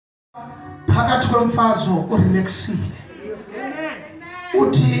phakathi kwemfazo urelaxile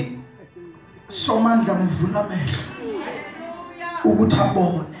uthi somandla mvula amehlo ukuthi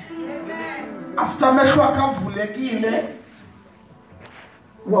abone after amehlo akavulekile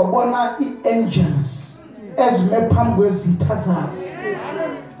wabona iangels ezime phambi kwezitha zabo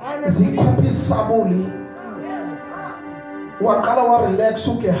zikhupha isabuli waqala wa relax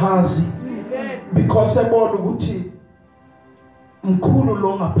uGehazi because ebona ukuthi mkhulu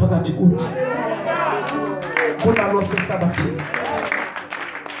lo ngaphakathi kuthi kunalo sehlabathini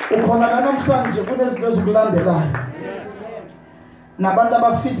ukhona namhlanje kunezinto ezikulandelayo nabantu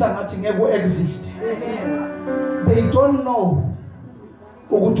abafisa ngathi ngeke uexist they don't know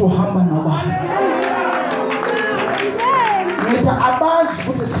ukuthi uhamba nabani nitha abazi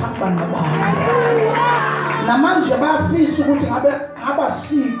ukuthi sihamba nabani namanje bayafisa ukuthi ngabe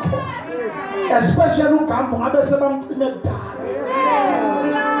abasikho especially uGambo ngabe sebamcime kudala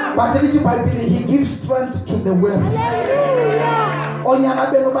but lithi iBhayibheli he gives strength to the weary onyana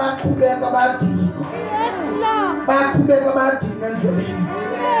beno bayaqhubeka bayadinwa bayaqhubeka bayadinwa endleleni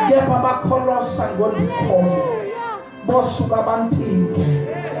kepha bakholosa ngondikhoyo bosuka abantinge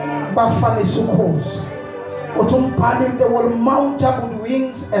bafanisa ukhozi uthi umbhali they will mount up with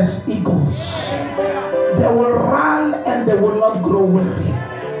wings as eagles they will run and they will not grow weary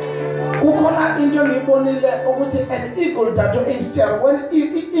kukhona into ngiyibonile ukuthi an eagle dato Easter when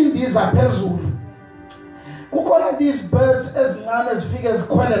indiza phezulu kukhona these birds ezincane zifike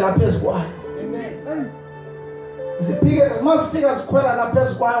zikhwele lapha phezukwayo zipike masifika zikhwela lapha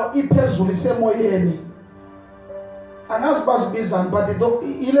phezukwayo iphezulu isemoyeni angazi basibizana but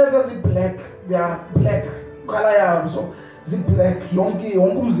ilezi eziblack they are black color yabo so zi black yonke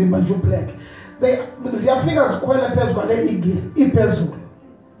umzimba nje black they ziyafika zikhwele phezukwayo eagle iphezulu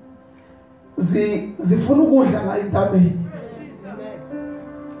zifuna ukudla la entabeni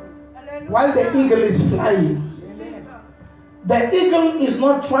while the eagle is flying the eagle is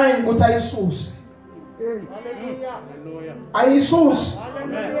not trying ukuthi ayisuse ayisuse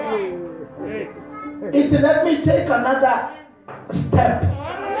it let me take another step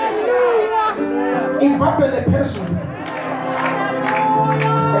ibabele phezulu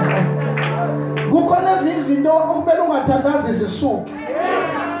kukhona izinto okumele ungathandazi zisuke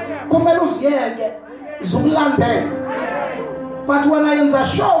kumele usiyeke zokulandela but when I yenza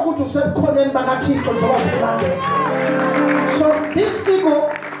sure ukuthi usebukhoneni bakaThixo njengoba zokulandela so this eagle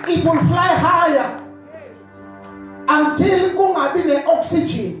it will fly higher until kungabi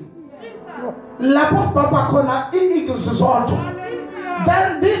ne-oxygen lapho baba khona i-eagles zodwa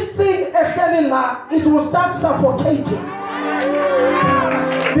then this thing ehleli la it will start suffocating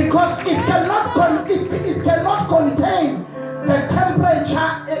because it cannot contain the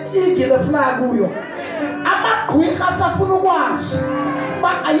temperature eagle efly kuyo amagqwirha asafuna ukwazi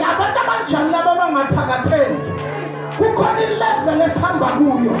abantu abanjani laba bangathakatheki kukhona ilevel esihamba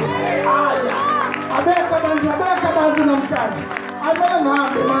kuyo aya abeka abantu namhlanje amele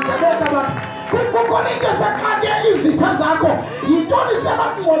ngabe manje abeka abantu kukhona into esakhanye izitha zakho yintoni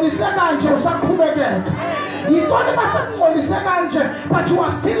sebakungcolise kanje usaqhubekeka yintoni basakungcolise kanje but you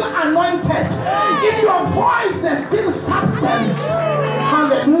are still anointed in your voice there's still substance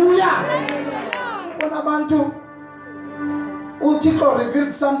hallelujah when abantu uThixo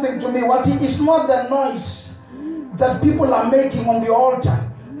revealed something to me what is not the noise that people are making on the altar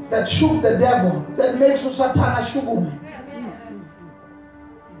that shook the devil that makes Satan shukume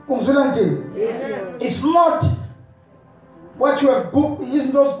it's not what you have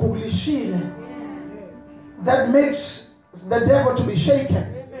isn't those googlishile that makes the devil to be shaken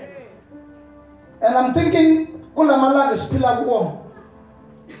and I'm thinking kulamalanga siphila kuwo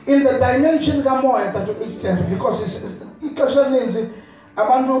in the dimension kamoya that Easter because it's ixesha lenzi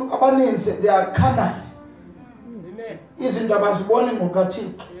abantu abaninzi they are carnal izinto abaziboni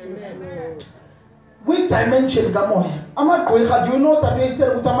ngokaThixo with dimension kamoya amagqwirha do you know that Easter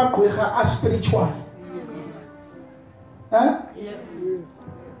ukuthi amagqwirha are spiritual yes.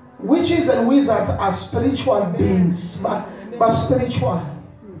 Witches and wizards are spiritual beings but spiritual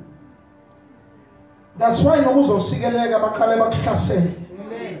that's why nokuzosikeleka baqale bakuhlasele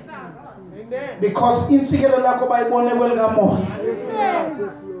because insikelo lakho bayibone kwelikamoya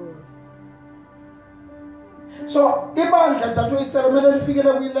so ibandla dathu iselemele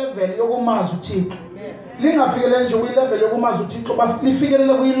lifikele kwi-level yokumazi uThixo lingafikelele nje kwi-level yokumazi uThixo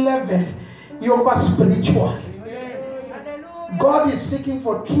lifikelele kwi-level yokuba spiritual God is seeking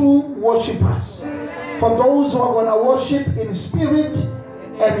for true worshippers for those who are going to worship in spirit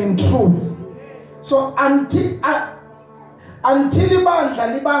and in truth so until ibandla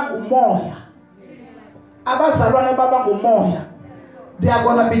libanga umoya abazalwane babanga umoya they are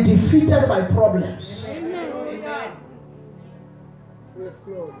going to be defeated by problems.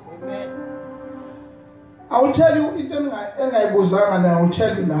 I will tell you, and I will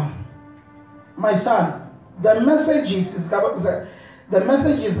tell you now, my son, the message is Jezebel.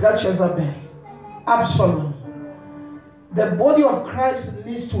 Absolutely. The body of Christ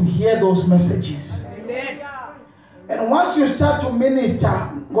needs to hear those messages. Amen. And once you start to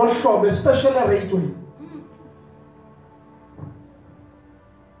minister, God, especially radio,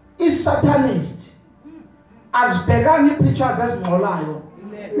 is Satanist. As Begani preachers as Molayo,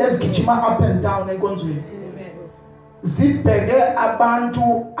 let's get him up and down and go to him. Zibege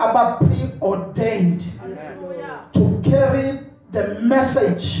abantu aba preordained to carry the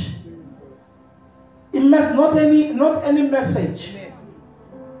message. It must not any message.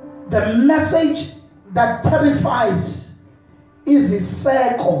 The message that terrifies is the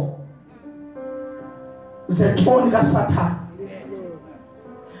circle. The throne of Satan.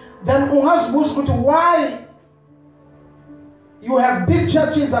 Then why you have big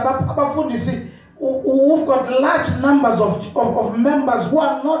churches who've got large numbers of members who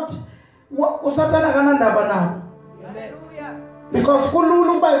are not because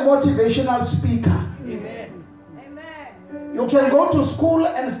by motivational speaker. Amen. You can go to school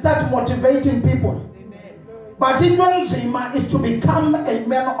and start motivating people. Amen. But in Nzima is to become a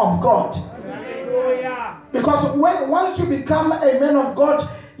man of God. Hallelujah. Because once you become a man of God,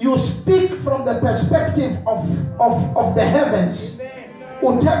 you speak from the perspective of the heavens.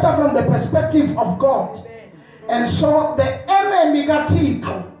 Uteta from the perspective of God. And so the enemy got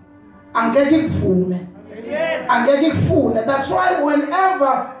and getting food. And getting food. That's why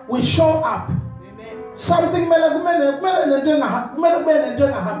whenever we show up, something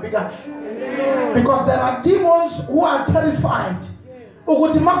because there are demons who are terrified. We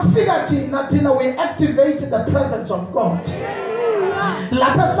activate the presence of God.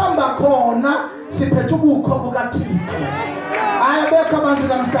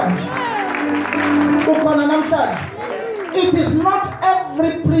 It is not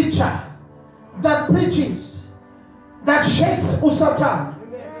every preacher that preaches that shakes Usatan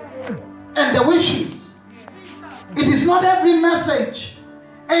and the witches. It is not every message.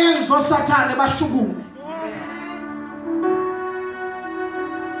 How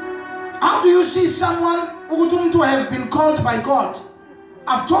do you see someone who has been called by God?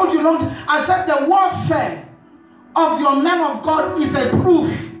 I've told you long. I said the warfare of your man of God is a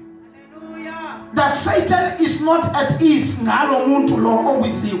proof that Satan is not at ease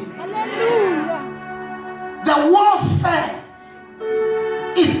with you. The warfare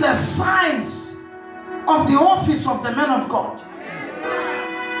is the size of the office of the man of God.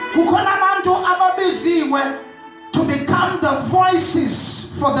 To become the voices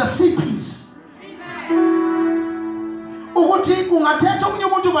for the cities.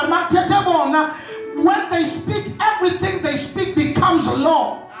 When they speak, everything they speak becomes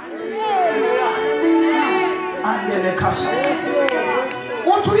law.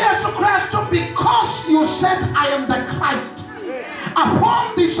 Because you said, I am the Christ.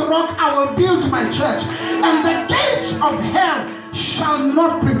 Upon this rock I will build my church, and the gates of hell shall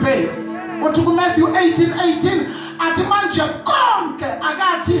not prevail. What to Matthew 18:18? Ati manje konke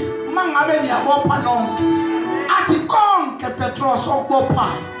agati mangabeni yabopa nonke. Ati konke Petros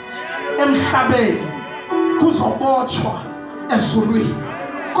obopa emhlabeni kuzobochwa ezulwini.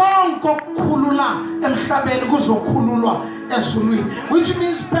 Konke khulula emhlabeni kuzokhululwa ezulwini. Which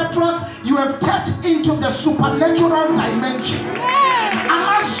means, Petros, you have tapped into the supernatural dimension.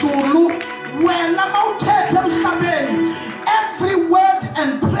 Amazulu wena mawuthethe emhlabeni, every word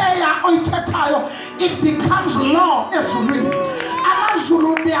and prayer it becomes law ezulwini.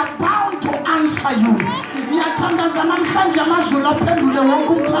 Amazulu, they are bound to answer you.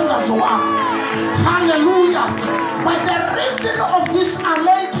 Hallelujah. By the reason of this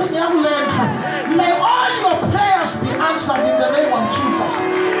anointing, young lady, may all your prayers be answered in the name of Jesus.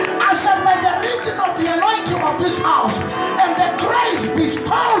 I said, by the reason of the anointing of this house and the grace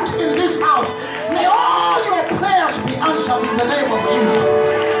bestowed in this house, may all your prayers be answered in the name of Jesus.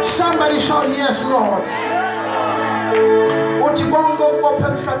 Somebody shout, yes, Lord.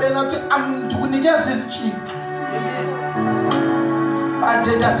 I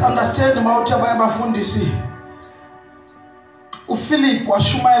just understand about Fundisi. Philip was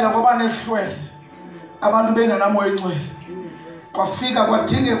Shumaila ngoba nehlwele abantu bengenamo ingcwele kwafika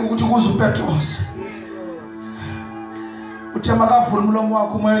kwadinge ukuthi kuze uPetros uthi makavula umlomo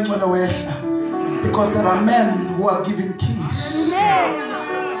wakhe umoya engcwele wehla, because there are men who are given keys.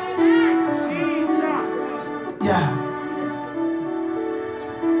 Yeah.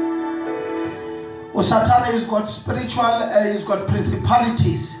 Satan has got spiritual, he's got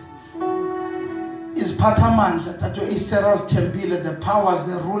principalities. Is patamandla that Easter's tembile, the powers,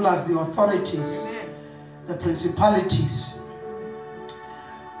 the rulers, the authorities, the principalities.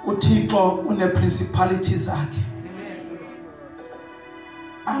 uThixo une principalities akhe.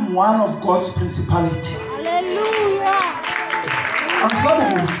 I'm one of God's principality. Hallelujah.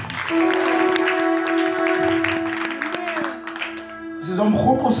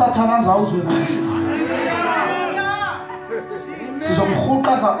 Sizomhuqa Satan azawuzwe kahle.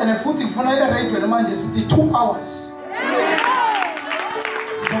 Sizomhuqa and futhi kufuna i-radio manje sithi 2 hours.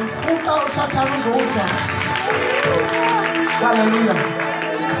 Sizomhuqa Satan uzowuzwa. Hallelujah.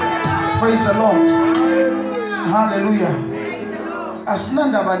 Praise the Lord. Hallelujah.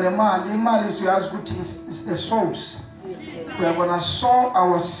 Asinandaba nemali, imali siyazi ukuthi is the souls. We are going to sow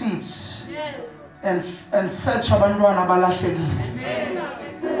our seeds and fetch abantwana abalahlekile.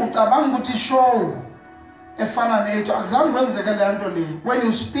 Ucabanga ukuthi show efana nethu akuzange kwenzeke le nto le. When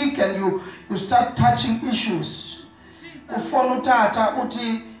you speak and you start touching issues, ufona uthatha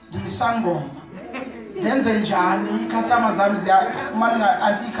uthi ngiyisangoma. Ndenze njani ikhasama zami manje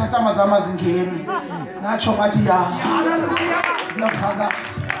anti ikhasama zami azingeni. Ngatsho ngathi ya.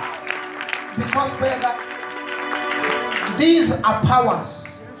 Because these are powers,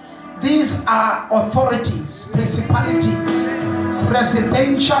 these are authorities, principalities,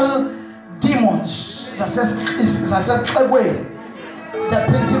 presidential demons. The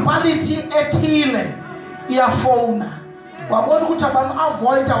principality ethile iyafona. Wabona ukuthi abantu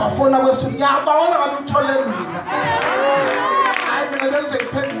avoid awafona kwethu ngiyabawona abantu uthole mina. Hayi mina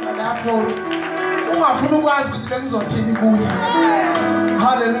bengizoyiphendula la phone. Ungafuna ukwazi ukuthi bengizothini kuye.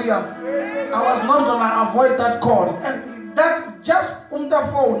 Hallelujah. I was not going to avoid that call. And that just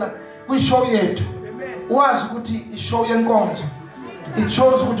phone we show yethu. Wazi ukuthi ishow yenkonzo. It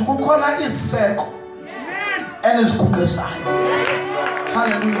shows ukuthi kukhona isiseko. And isiguqesayo.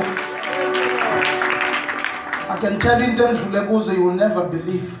 Hallelujah. I can tell you that you will never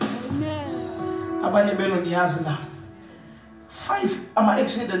believe. Abanye belo niyazi la. 5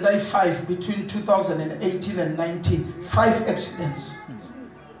 accident I 5 between 2018 and 19. 5 accidents.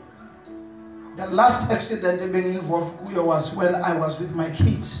 The last accident I've been involved with was when I was with my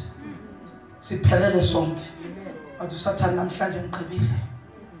kids. Siphelele sonke. But Satan namhlanje ngiqhibile.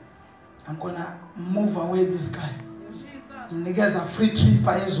 I'm gonna move away this guy. Niggas a free trip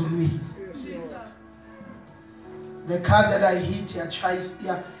ezulwini. The car that I hit,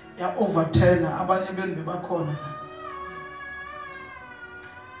 overturned. Abanye benu bebakhona.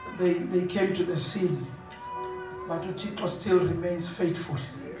 They came to the scene, but uThixo still remains faithful.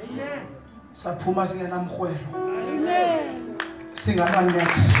 Saphuma singenamkhwelo.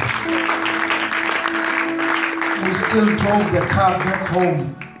 Singananet. We still drove the car back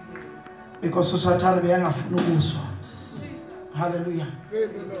home because uSathane beyangafuna ukuzwa. Hallelujah.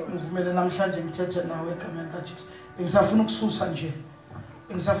 Ngivumele namhlanje ngithethe nawe egameni kaJesu. Ngisafuna ukususa nje.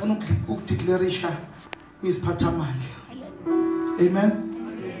 Ngisafuna ukudeclareisha kuyisiphathamandla. Amen.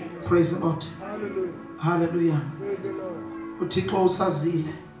 Praise the Lord. Hallelujah. uThixo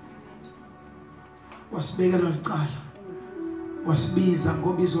usazile. Wasibekela licala. Wasibiza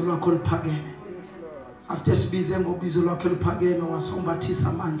ngobizo lwakho liphakeme. After sibize ngobizo lwakho liphakeme wasombathisa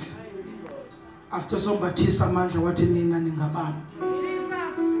amandla. After sombathisa amandla wathi nina ningabami.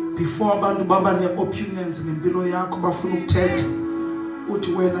 Before abantu baba ne opinions ngempilo yakho bafuna ukuthetha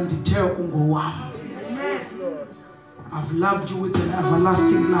uthi wena ndithe ungowami. I've loved you with an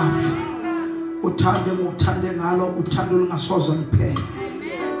everlasting love. Uthande ngokuthande ngalo uthando lungasoze liphele.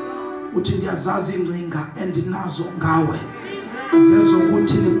 Uthi ndiyazazi ingcinga endinazo ngawe.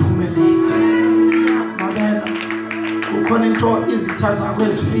 Zezokuthi niphumelele. Mabena ukhona into izitha zakho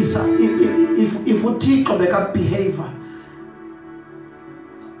ezifisa if uThixo beka behavior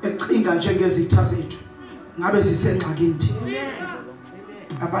ecinga njengezitha zethu ngabe sisengxakini thina.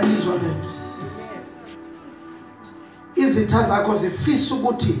 Abayizwa lento. Izitha zakho zifisa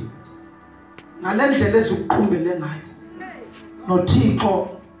ukuthi ngalendlela ezukuqumbele ngayo noThixo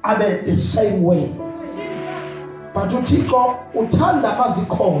abe the same way. But uThixo uthanda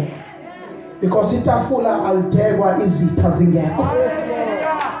abazikhona because itafula altekwa izitha zingekho.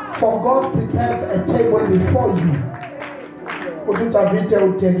 For God prepares a table before you. Uthi Davide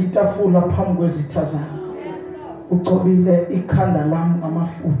uteka itafula phambi kwezitha zakho. Ucobile ikhanda lami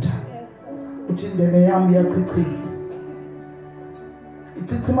ngamafutha. Uthi indebe yami iyachichima.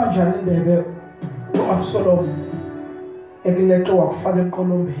 Ichichima njani indebe uAbsalom ekuleqe wakufaka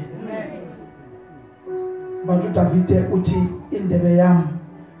eqolombeni. But uDavide uthi indebe yami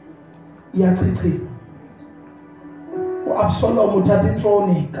iyachichima. uAbsalom uthatha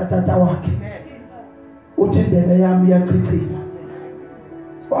ithrone katata wakhe uthi indebe yami iyachichima.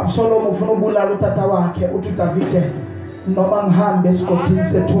 uAbsalom ufuna ubulala utata wakhe, uthi uDavide noma ngihambe esigodini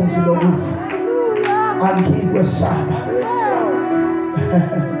sethunzi lokufa angikwesaba.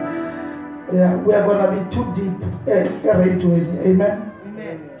 Yeah, we are gonna be too deep right away. Amen.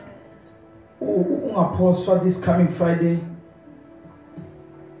 Ungapause for this coming Friday.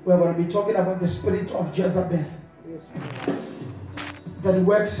 We are going to be talking about the spirit of Jezebel that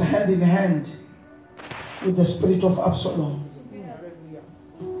works hand in hand with the spirit of Absalom.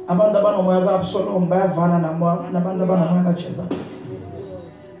 Abantu abanomoya kaAbsalom bayavana nabantu abanomoya kaJezebel.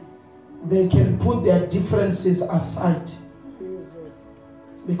 They can put their differences aside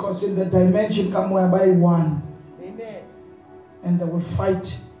because in the dimension kamoya by one, and they will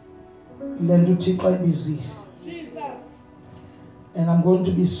fight. Learn to quite busy. And I'm going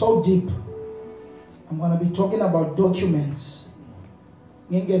to be so deep. I'm going to be talking about documents.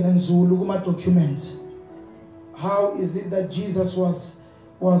 Documents. How is it that Jesus was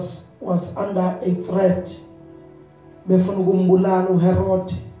under a threat?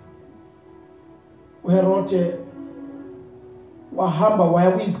 Herod wahamba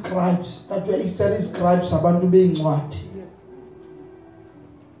waya kwi scribes, that were history scribes abantu beincwadi.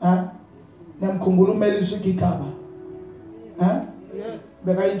 Nemkhumbula uMelisa uGigaba.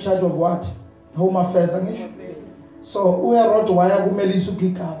 Beka in charge of what? Home affairs angisho. So uHerod waya kuMelisa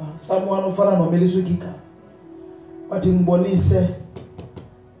uGigaba, someone ofana noMelisa uGigaba. Wathi ngibonise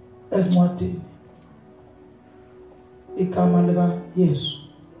ezincwadini igama lika Yesu.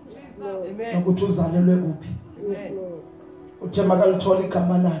 Amen. Nokuthi uzalelwe kuphi. Amen. Uthe makalithola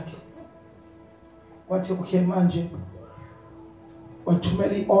igama lakhe. Wathi okay manje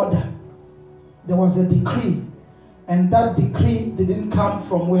wathumela iorder. There was a decree, and that decree didn't come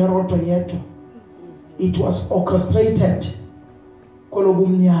from Herod yet. It was orchestrated.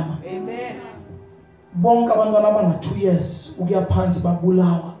 Amen. Bonke abantwana abana 2 years ukuya phansi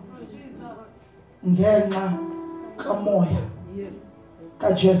babulawa ngenxa kamoya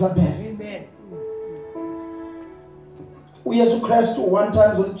kaJezebel. Amen. uYesu Kristu one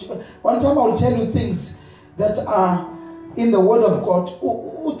time I will tell you things that are in the word of God.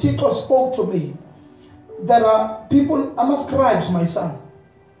 uThixo spoke to me. There are people, I'm scribes, my son,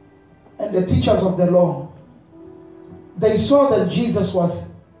 and the teachers of the law. They saw that Jesus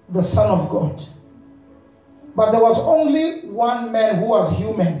was the Son of God. But there was only one man who was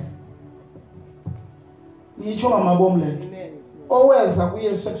human. Oweza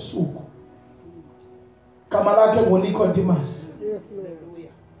kuYesu ebusuku. Gama lakhe nguNicodemus.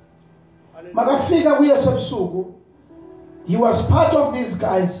 Makafika kuYesu ebusuku. He was part of these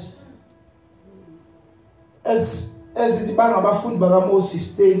guys. As it bangabafundi baka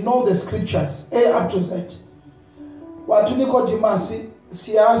Moses, they know the scriptures A up to Z. Wathi Nicodemus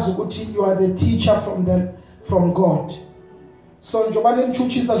siyazi ukuthi you are the teacher from God. So njoba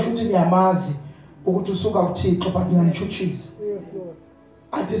nimchuchisa shuthi niyamazi ukuthi usuka kuThixo but niyamchuchisa.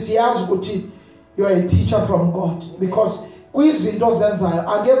 Athi siyazi ukuthi you are a teacher from God because kwizinto ozenzayo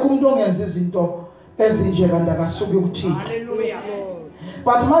akekho umuntu ongenza izinto ezinje kanti akasuki kuThixo. Hallelujah.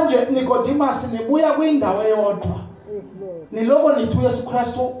 But manje Nicodemus nibuya kwindawo eyodwa. Niloko nithi uYesu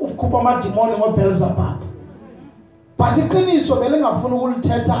Kristu ukukhupha amadimoni ngoBeelzebub. But iqiniso belingafuna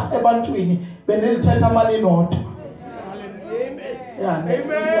ukulithetha ebantwini, benilithetha maninodwa. Yeah, amen.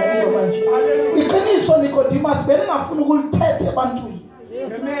 Iqiniso Nicodemus belingafuna ukulithetha ebantwini.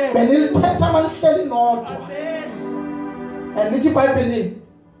 Amen. Benilithetha manihleli nodwa. And lithi iBhayibheli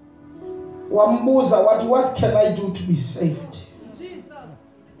wambuza what can I do to be saved?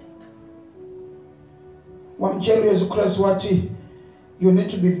 Wamtshela uYesu Kristu wathi you need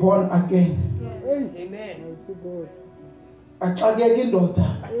to be born again. Amen. Axakeke indoda.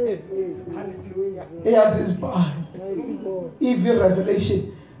 Hallelujah. Eyazi izibhalo. Even Revelation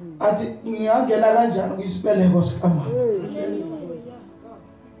athi ngiyangena kanjani kwisibeleko sikama.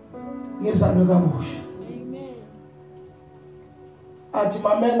 Ngizalwe kabusha. Amen. Athi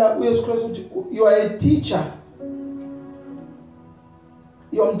mamela uYesu Kristu uthi you are a teacher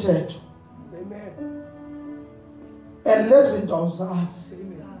yomthetho. Amen. And listen to us.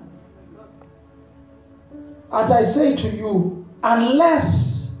 As I say to you,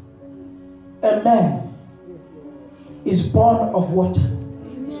 unless a man is born of water,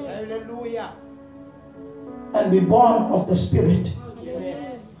 hallelujah, and be born of the Spirit,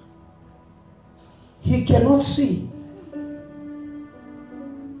 amen, he cannot see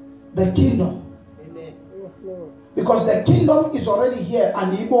the kingdom. Amen. Because the kingdom is already here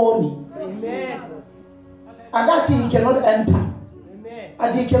and iboni. Amen. Agati he cannot enter. Amen.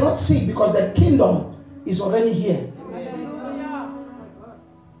 And he cannot see because the kingdom is already here. Amen.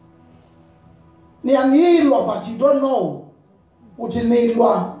 Niyangilwa, but you don't know. Uthi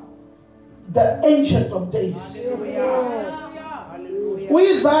nilwa the Ancient of Days.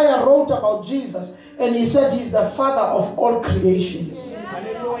 Isaiah wrote about Jesus and he said he's the father of all creations.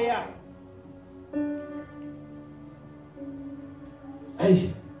 Hallelujah.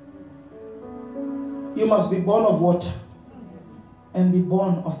 Hey, you must be born of water and be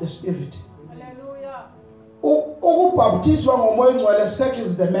born of the Spirit. Hallelujah. Ukubhaptizwa ngomoya ngcwele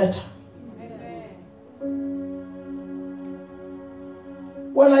settles the matter.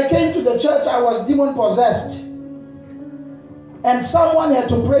 When I came to the church, I was demon possessed. And someone had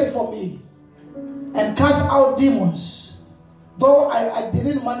to pray for me and cast out demons. Though I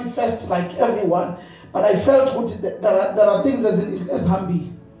didn't manifest like everyone, but I felt there are things as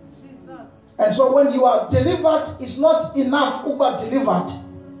hambi. And so when you are delivered, it's not enough uba delivered.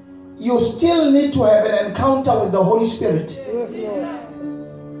 You still need to have an encounter with the Holy Spirit.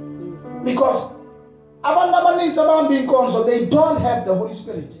 Because they don't have the Holy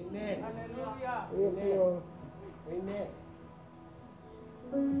Spirit. Amen. Hallelujah. Amen.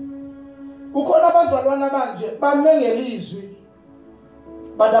 Kukhona abazalwana banje bamengelizwi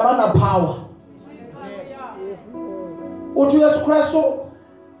but abana power. Uthi Yesu Kristu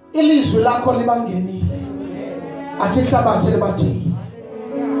ilizwi lakho libangenile. Athi ihlabathi libathile.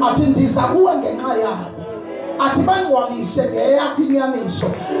 Athi ndiza kuwe ngenxa yabo. Athi bangcwalise ngeyakho inyaniso.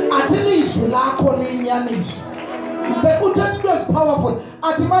 Athi ilizwi lakho liyinyaniso. Bekuthi into is powerful.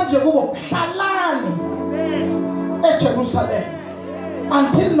 Athi manje kubo hlalani eJerusalem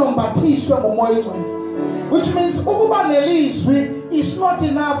until nombathiswe ngomoya oyingcwele. Which means ukuba nelizwi is not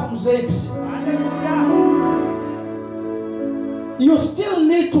enough, mzekisi. You still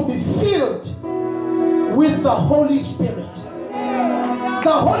need to be filled with the Holy Spirit.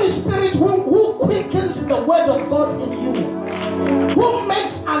 The Holy Spirit who quickens the word of God in you, who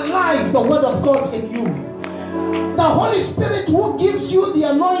makes alive the word of God in you. The Holy Spirit who gives you the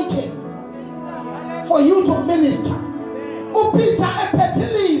anointing for you to minister. Peter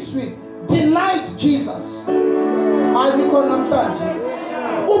epetilizwi denied Jesus. I become namhlanje.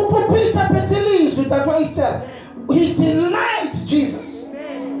 Peter epetilizwi that was said. He denied Jesus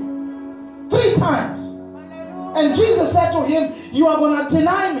 3 times. And Jesus said to him, you are going to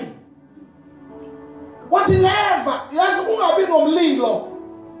deny me. What never. Yes, ungabi ngomlilo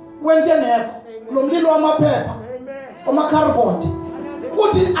wenteneko. Lomlilo wamaphepha. Omakarbot.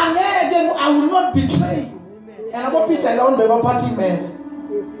 Uthi angeke, I will not betray you. And about Peter alone beba party man.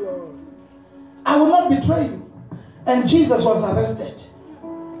 I will not betray you. And Jesus was arrested.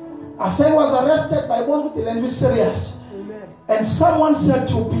 After he was arrested by one who was serious. And someone said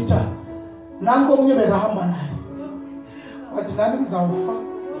to Peter, Nango mnyebe bahamba naye. Wathi nami ngizawufa.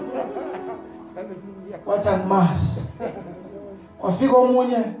 Wathi angimazi. Kwafika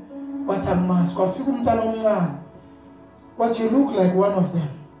omunye wathi angimazi. Kwafika umntana omncane. But you look like one of them.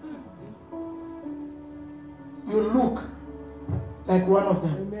 You look like one of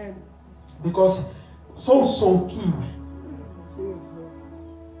them. Amen. Because so kiwe.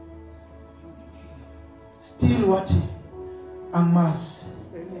 Still what amas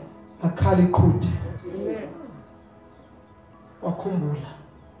akali kud wakumbula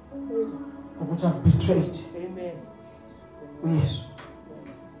ukuthi have betrayed. Amen. Yes.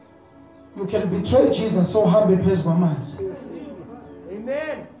 You can betray Jesus so hambe phezu kwamanzi.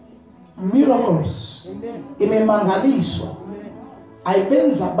 Amen. Miracles. Amen. Imemangaliso.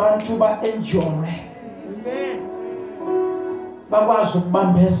 Ayibenza abantu ba-enjoy. Amen. Bakwazi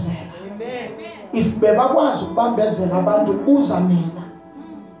ukubambezela. Amen. If bebakwazi ukubambezela abantu buza mina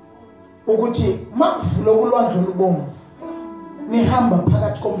ukuthi makuvula kulwandle olubomvu nihamba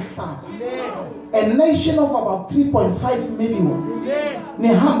phakathi komhlaba. A nation of about 3.5 million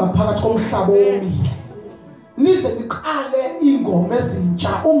nihamba phakathi komhlaba owomile. Nize niqale ingoma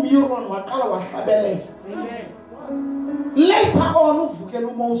ezintsha uMuron waqala wahlabelela. Later on uvukela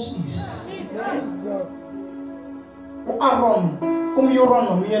uMoses. uAaron uMuron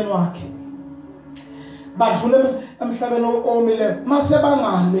nomyeni wakhe badlule emhlabeni owomile mase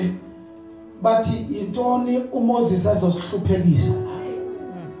bangale bathi intoni uMoses azosihluphekisa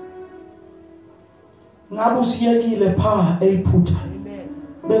ngabe usiyekile pha eyiphutha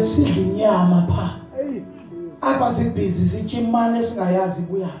besidla inyama pha apha sibhizi sitshimane singayazi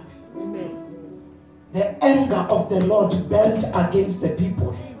buyaphi. The anger of the Lord burned against the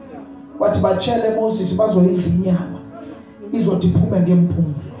people. Wathi batshele Moses bazoyidla inyama izothi iphume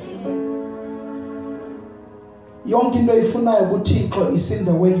ngempumlo. Yonke into ifunayo kuThixo is in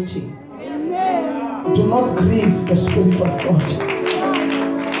the waiting. Do not grieve the Spirit of God.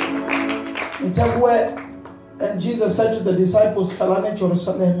 And Jesus said to the disciples, hlalani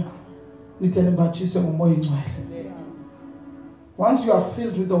eJerusalem nithi nibaptizwe ngomoya oyingcwele. Once you are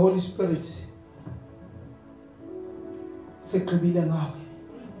filled with the Holy Spirit, siqhubile ngawe.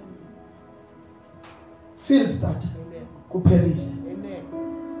 Filled that kuphelile.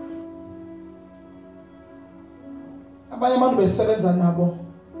 Abanye abantu besebenza nabo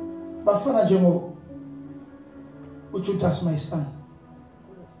bafana njengo uJudas my son.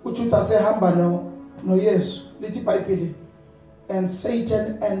 uJudas ehamba no Yesu, lithi iBhayibheli, and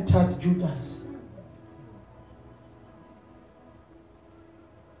Satan entered Judas.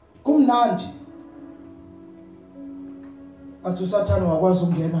 Kumnandi athi uSathane wakwazi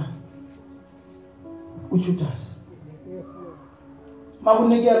ukungena uJudas.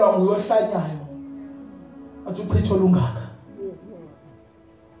 Makunikelwa nguyohlanyayo athi uchitho lungaka,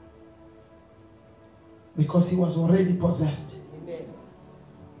 because he was already possessed.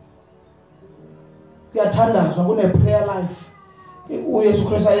 Kuyathandazwa kune prayer life uYesu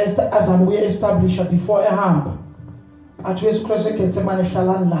Kristu azama ukuye-establisha before ehamba. Athi uYesu Kristu eGetsemane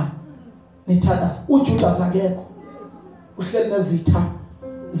hlalani la nithandaza. uJudas akekho, uhleli nezitha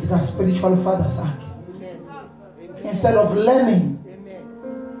zika spiritual father sakhe. Instead of learning,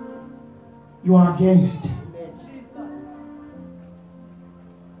 you are against.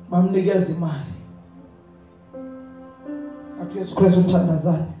 Bamnikeza imali. Athi uYesu Kristu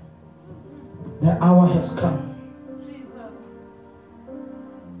uthandazane. The hour has come.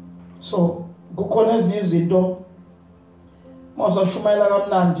 So kukhona ezinye izinto mawusashumayela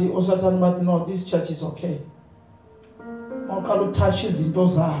kamnandi uSathane bathi no, this church is okay. Mawuqala utouch izinto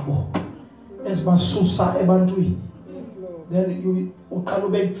zabo ezibasusa ebantwini, then you uqala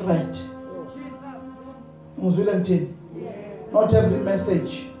ube threat. Ngizwile ngithini? Not every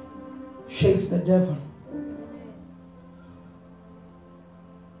message shakes the devil.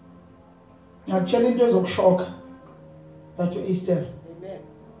 Ngiyakutshela into ezokushoka that you Easter.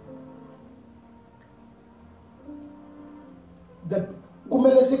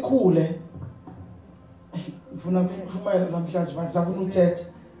 Kumele sikhule. Ngifuna ukufumayela namhlanje bazafuna uthetha.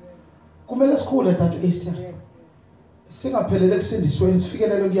 Kumele sikhule that Easter. Singaphelele kusindisweni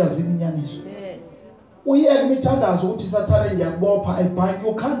sifikelele kuyazini inyaniso. Uyeke imithandazo ukuthi Sathane ngiyakubopha, I bind.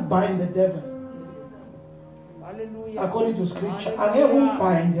 You can't bind the devil. Hallelujah. According to scripture, angeke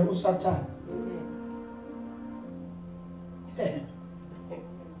umbind uSathane.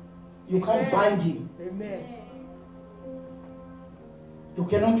 You can't bind him. Amen. You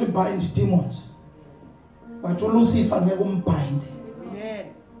can only bind demons, but Lucifer angeke umbind. Amen.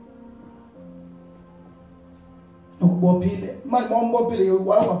 Ukubophile manje mawumbophile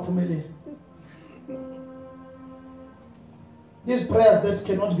wawaphumelele. These prayers that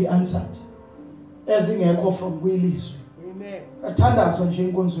cannot be answered ezingekho from kwelizwe. Amen. Athandazwa nje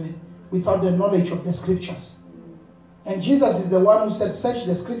inkonzweni without the knowledge of the scriptures. And Jesus is the one who said, search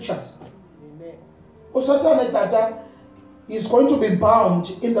the scriptures. Amen. uSathane tata is going to be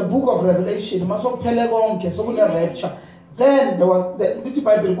bound in the book of Revelation. Masokuphele konke sokune rapture. Then there was the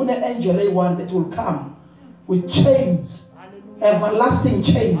Bible, kune angel A1 that will come with chains. Hallelujah. Everlasting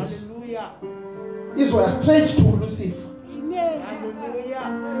chains. Hallelujah. These were straight to Lucifer. Amen.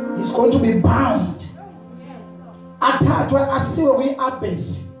 Hallelujah. He's going to be bound. Athathwe asiwe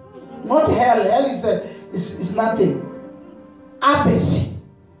kwi-abyss. Not hell. Hell is nothing. Abyss.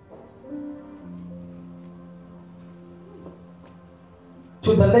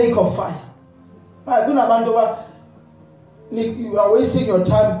 To the lake of fire. You are wasting your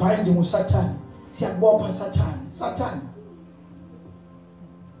time binding with Satan. Siyakubopha Satan.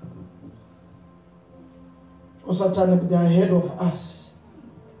 Satan, they are ahead of us.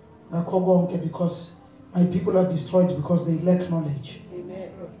 Because my people are destroyed because they lack knowledge.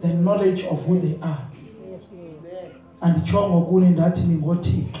 Amen. The knowledge of who they are. And the chongo kuni ndati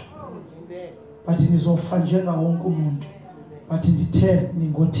ningothixo. But nizofa njenga wonke umuntu. But ndithe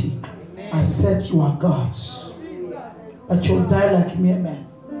ningothixo. I said you are gods. But you'll die like mere men.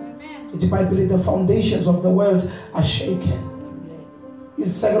 The Bible, the foundations of the world are shaken.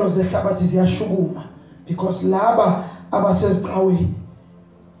 Iziseko zehlabathi ziyashukuma because laba abaseziqaweni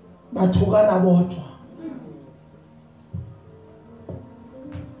bathukana bodwa.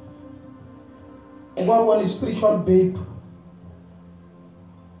 One spiritual babe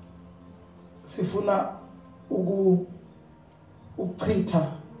sifuna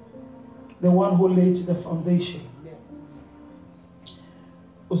ukuchitha the one who laid the foundation.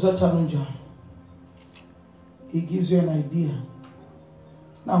 uSathane unjalo. He gives you an idea.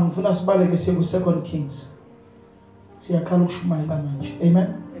 Now ngifuna sibaleke siye ku 2 Kings. Siyaqala ukushumayela manje. Amen.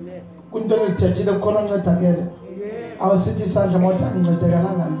 Kunto ezithethile kukhona oncedakele. Awusithi isandla mothi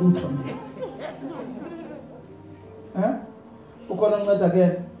angincedekala lutho mina. Ukhona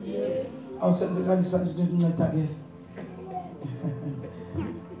oncedakele. awusenze kanje sanje unceda ke.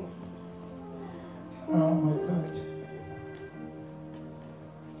 Oh my God.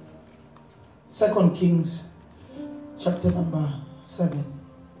 2 Kings chapter number 7.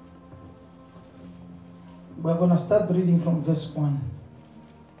 We're going to start reading from verse 1.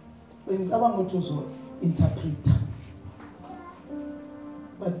 When I want to interpret,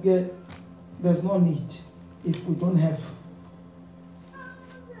 but there's no need. If we don't have,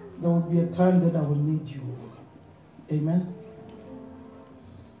 there will be a time that I will need you. Amen.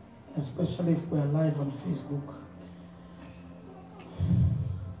 Especially if we're live on Facebook.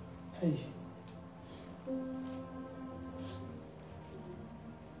 Hey.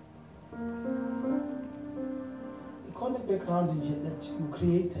 Economic background that you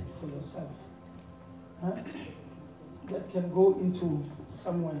created for yourself, huh? That can go into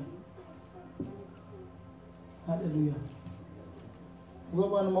somewhere. Hallelujah. You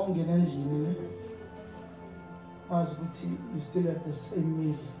still have the same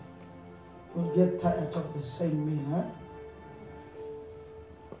meal. You'll get tired of the same meal, huh?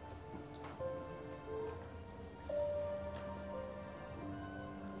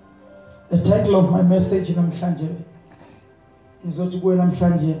 The title of my message in namhlanje is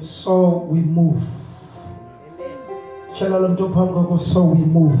namhlanje, so we move. So we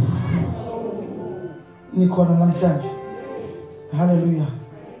move. Nikhona namhlanje. Hallelujah.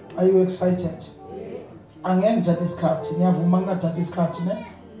 Are you excited? Angengithatha isikhathi, niyavuma ngingathatha isikhathi ne?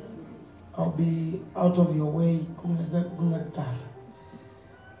 I'll be out of your way kungekudala.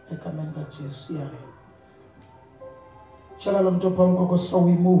 Ekameni kaJesu, yeah. So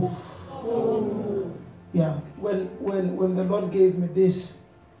we move. Yeah, when the Lord gave me this,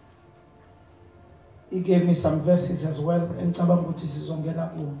 He gave me some verses as well.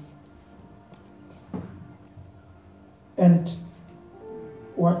 And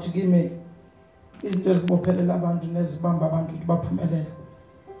what give me is just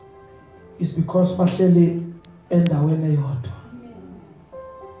is because bahleli endaweni eyodwa.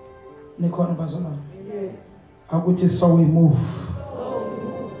 Nikhona bazalwane. Akuthi so we move.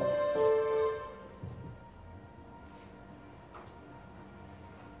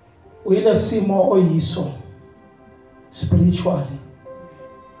 Uyile simo oyiso spiritually.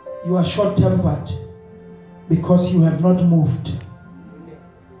 You are short-tempered because you have not moved.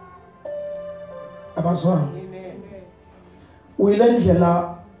 Abazalwane. Uyile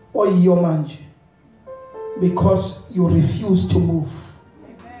ndlela oyiyo manje because you refuse to move.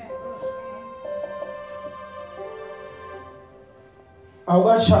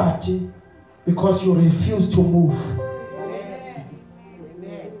 Awukashadi because you refuse to move.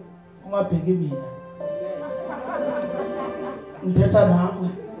 Ungabheki mina. Ngithetha nawe.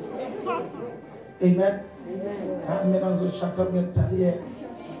 Amen. Mina ngizoshada ngekudala.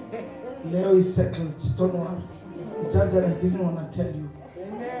 Leo is settled. Don't worry. It's just that I didn't want to tell you.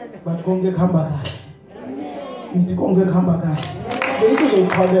 But konke kuhamba kahle. Nithi konke kuhamba kahle.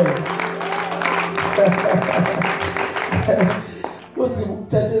 Bekuzoyiqhalela.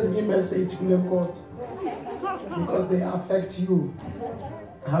 Uzibukuthatha ezinye message kule nkonzo because they affect you.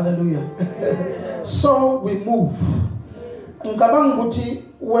 Hallelujah. So we move. Ngicabanga ukuthi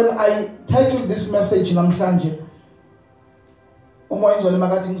when I titled this message namhlanje, umoya ngcwele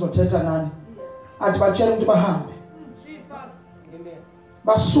makathi ngizothetha nani, athi batshela ukuthi bahambe.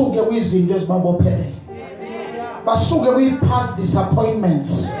 Basuke kwizinto ezibabophelele. Basuke kwi-past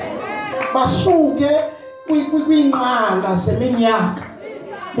disappointments. Basuke kwinqanga seminyaka.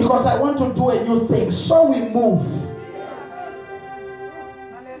 Because I want to do a new thing. So we move.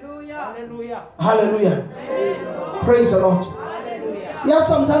 Hallelujah. Hallelujah. Praise the Lord. Yeah,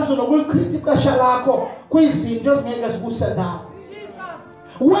 sometimes you will criticize lakho kwizinto ezingeke zikuse ndawo.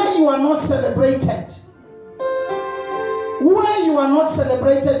 Where you are not celebrated. Where you are not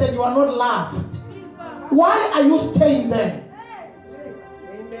celebrated and you are not loved. Why are you staying there?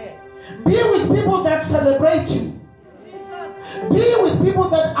 Be with people that celebrate you. Be with people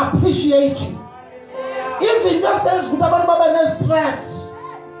that appreciate you. Izinto senza abantu babe stress.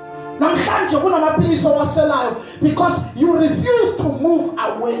 Namhlanje kunamapilisi owaselayo because you refuse to move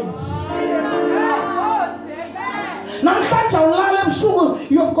away. Namhlanje ulala ebusuku,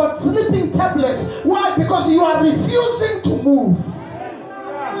 you've got sleeping tablets. Why? Because you are refusing to move.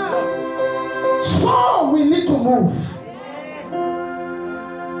 So we need to move.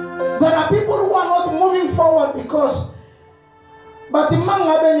 There are people who are not moving forward because but there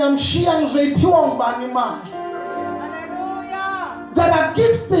are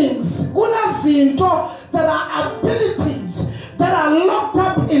giftings, there are abilities that are locked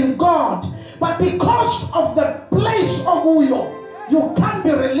up in God, but because of the place of Uyo, you can't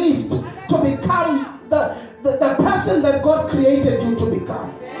be released to become the person that God created you to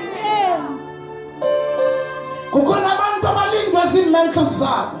become. Kukhona abantu abalindwe zimental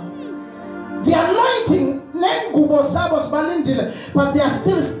zabo. The anointing nengubo zabo zibalindile, but they are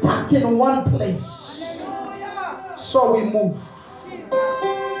still stuck in one place. So we move.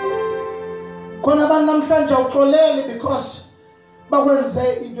 Khona abantu namhlanje uxoleli because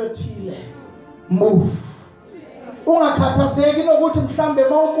bakwenze into ethile. Move. Ungakhathazeki nokuthi mhlambe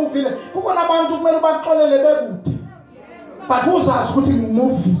mawumuvile kukhona abantu kumele baxolele bekude. But uzazi ukuthi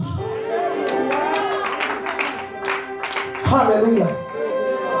ngimuvile. Hallelujah.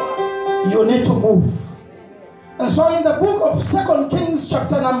 You need to move. And so in the book of 2 Kings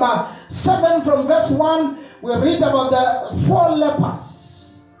chapter number 7 from verse 1, we read about the 4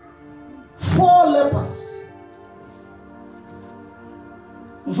 lepers. 4 lepers.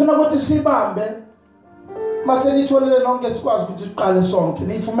 Ngifuna ukuthi sibambe mase nitholele nonke sikwazi ukuthi siqale sonke.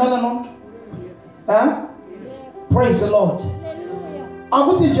 Nifumene nonke? Praise the Lord.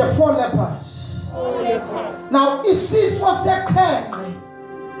 Akuthi nje 4 lepers. Now isifo seqhenqe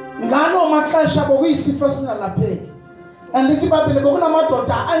ngalo maxesha bokuyisifo singalapheki. And lithi baBhele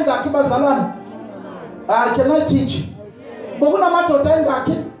bokunamadoda angaki bazalwana? Can I teach? Bokunamadoda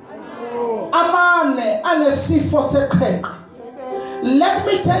angaki? Amane anesifo seqhenqe. Let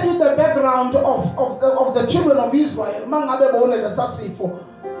me tell you the background of the children of Israel. Mangabe bone lesasifo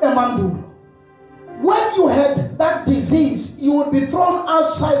emandulo. When you had that disease, you would be thrown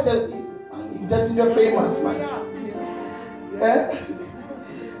outside the famous man.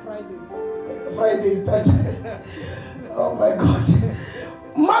 Fridays. That. Oh my God.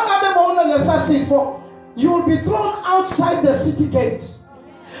 Mangabe bone lesasifo, you will be thrown outside the city gates.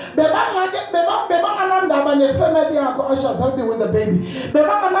 Bebanganandaba ne family yako. I shall help you with the baby.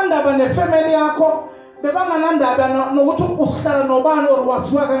 Bebanganandaba ne family yako. Bebanganandaba nokuthi usihlala nobani or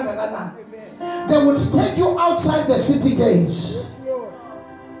wasiwa kangakanani. They would take you outside the city gates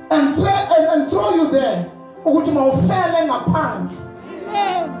and throw you there. Ukuthi mawufele ngaphandle.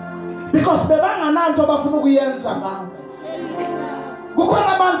 Because bebangananto bafuna ukuyenza ngawe.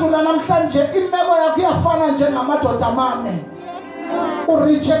 Kukhona abantu la namhlanje imeko yakho iyafana njengamadoda amane.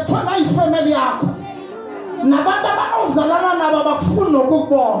 Urejectwa na ifamily yakho. Nabantu abanozalana nabo bakufuna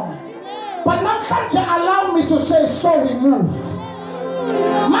ukubona. But namhlanje allow me to say so we move.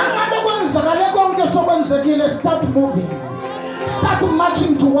 Mangabe kwenzakale konke sokwenzekile, start moving. Start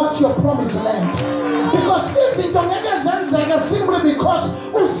marching towards your promised land. Because izinto ngeke zenzeke simply because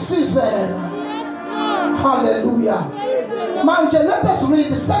usizela. Hallelujah. Manje, let us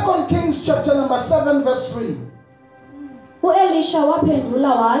read 2 Kings chapter number 7 verse 3. Elisha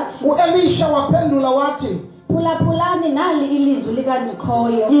waphendula wathi phulaphulani nali ilizwi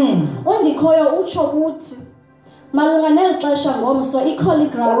likaNdikhoyo. uNdikhoyo utsho ukuthi malunga nelixesha ngomso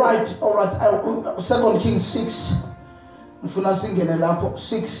iColigram. All right. 2 Kings 6. Ngifuna singene lapho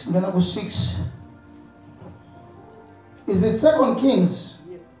 6 ngena ku 6. Is it 2 Kings?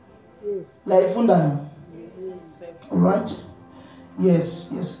 La ifundayo. All right. Yes.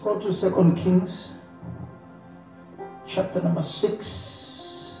 Go to 2 Kings chapter number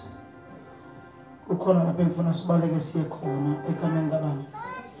 6. Ukhona lapho ngifuna sibaleke siye khona ekameni kaBaba.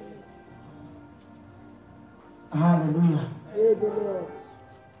 Hallelujah. Praise the Lord.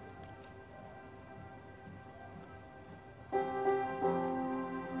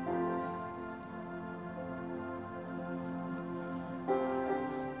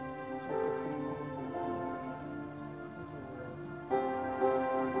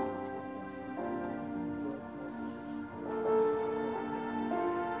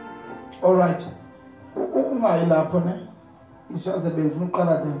 All right. It's just that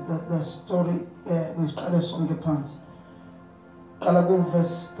the story which sonke phansi. Qala ku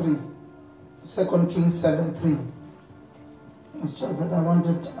verse 3. 2 Kings 7:3. It's just that I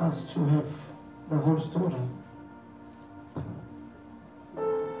wanted us to have the whole story.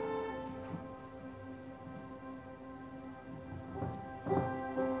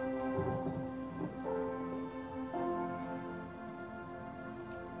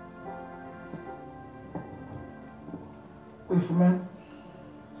 Amen.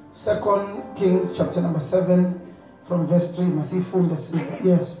 2 Kings chapter number 7 from verse 3. Masifunde silver.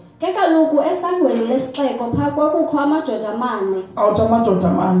 Yes. Ke kaloku esangweni lesixeko pha kwakukho amadoda amane. Amadoda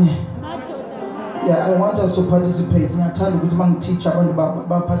amane. Yeah, I want us to participate. Ngiyathanda ukuthi mangiteach abantu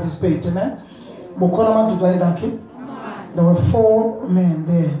ba participate, ne? Bukhona amadoda ayingakhi? There were 4 men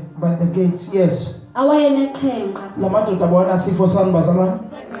there by the gates. Yes. Awayeneqhenqa. La madoda bona sifo sani bazalwane?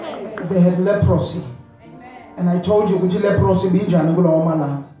 They had leprosy. And I told you ukuthi leprosy binjani kulawo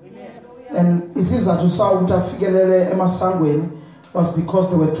malanga. And isizathu sawo ukuthi afikelele emasangweni was because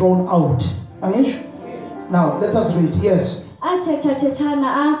they were thrown out. Anish? Now, let us read. Yes.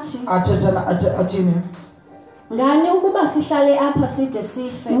 Athethathethana athi ngani ukuba sihlale apha side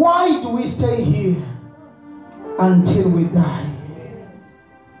sife. Why do we stay here until we die?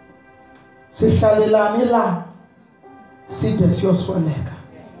 Sihlalelani la side siyosweleka.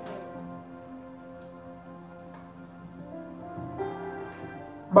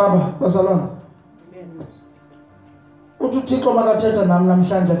 Baba, bazalwane. uThixo makathetha nami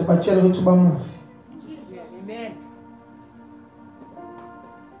namhlanje athi batshele ukuthi bamuve. Amen.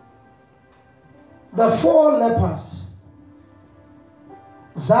 The 4 lepers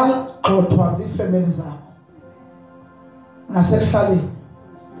zagxothwa zifamily zabo nasekuhlaleni.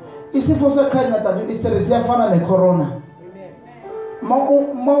 Isifo sekhanya that istere siyafana necorona.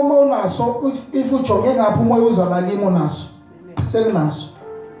 Mawunaso if ujonge ngapha umoya uza la kimi unaso. Sekunaso.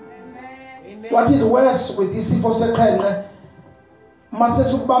 What is worse with isifo sekhanya mase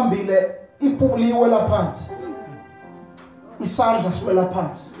sukubambile ipuli iwela phansi. Isandla siwela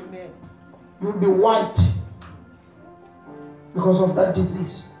phansi. You'll be white because of that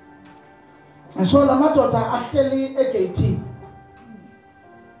disease. And so la madoda ahleli e-18.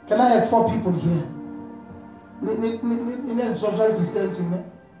 Can I have 4 people here? In social distancing, ne?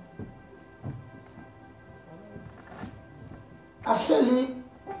 Ahleli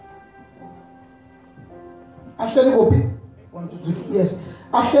gopi? 1, 2, 3, yes.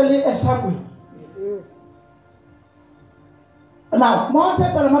 Ahleli esangweni. Now,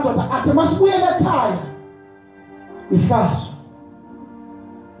 mawathetha la madoda athi masibuyele ekhaya. Ihlazo.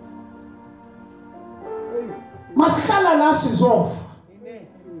 Masihlala la sizofa.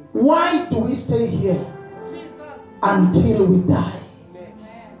 Why do we stay here until we die?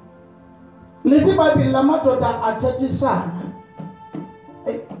 Lithi Bible la madoda athethisana.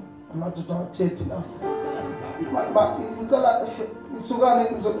 Hey, amadoda athethi la. Ba ngicela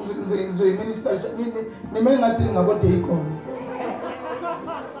isukane ngizoyiminister nime ngathi ngabo Deacon.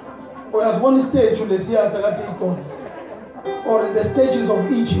 Uyazibona istage lesiyaza ka Deacon or in the stages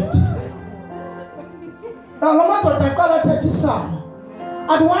of Egypt. Now la madoda aqala athethisana.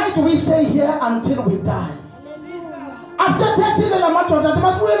 And why do we stay here until we die? After 13 la madoda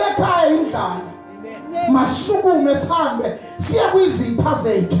masibuyele ekhaya indlala. Masukume sihambe siya kwizitha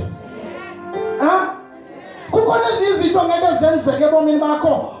zethu. Kukhona izinto ngeke zenzeke ebomini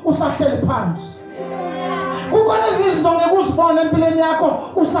bakho usahleli phansi. Kukhona izinto ngeke uzibone empilweni yakho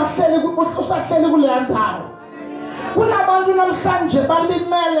usahleli kule ndawo. Kunabantu namhlanje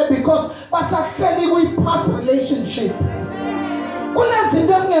balimele because basahleli kwi-past relationship.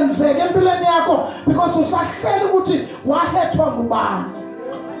 Kunezinto ezingenzeke empilweni yakho because usahleli ukuthi wahethwa ngubani.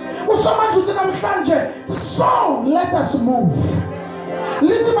 Usomanje uthi namhlanje so let us move.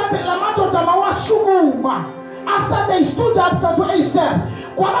 Lithi Bible la madoda mawasukuma after they stood up to Easter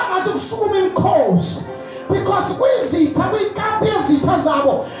kwaba ngathi kusukuma inkosi because kwizitha kwikampi yezitha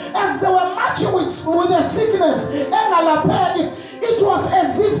zabo as they were marching with the sickness engalapheki, it was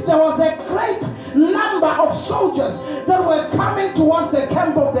as if there was a great number of soldiers that were coming towards the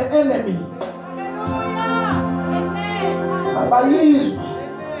camp of the enemy. Abayizwa.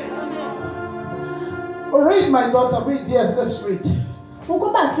 Read, my daughter, read. Yes, let's read.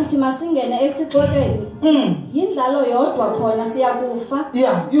 Ukuba sithi masingene esixekweni yindlalo yodwa khona siyakufa.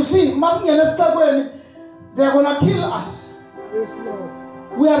 Yeah, you see, masingene esixekweni, they're gonna kill us. Yes, Lord.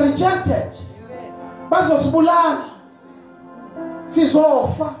 We are rejected. Bazosibulala.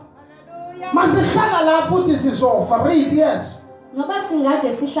 Sizofa. Masihlala la futhi sizofa. Read, yes. Ngoba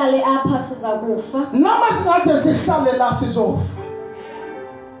singade sihlale apha sizakufa. Noma singade sihlale la sizofa.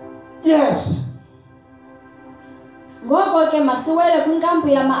 Yes. Ngoko ke masiwele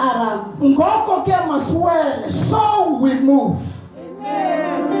kwinkampi yama-Aram. Ngoko ke masiwele, so we move.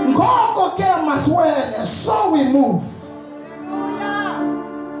 Ngoko ke masiwele, so we move.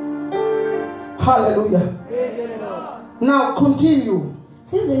 Hallelujah. Now continue.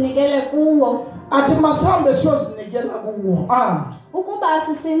 Sizinikele kuwo. Athi masihambe siyozinikela kuwo. Ukuba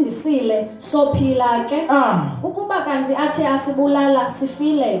asisindisile sophila ke. Ukuba kanti athi asibulala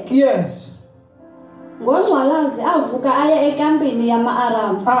sifile ke. Yes. Ngongcwalazi avuka aya ekampini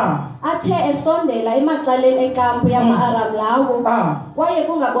yama-Aram. Athe esondela emacaleni ekampi yama-Aram lawo. Kwaye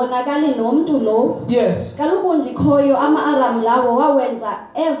kungabonakali nomntu lo. Yes. Kaloku ndikhoyo ama-Aram lawo wawenza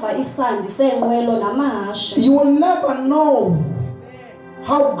eva isandi senqwelo namahashe. You will never know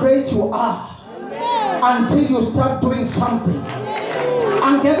how great you are until you start doing something.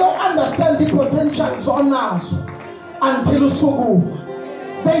 And they don't understand the potentials on us until usukuma.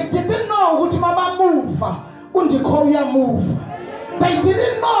 They didn't know ukuthi maba-move undikho uya-move. They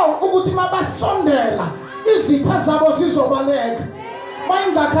didn't know ukuthi mabasondela izitha zabo zizobaleka.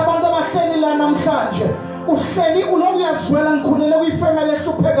 bayingakho abantu abahleli la namhlanje uhleli uloku uyazwela ngikhulele kuyifamily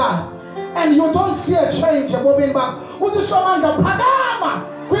ehluphekayo and you don't see a change ebobeni bakho uthi somandla phakama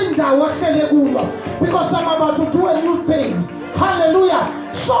kwindawo ohlele kuyo because I'm about to do a new thing. Hallelujah.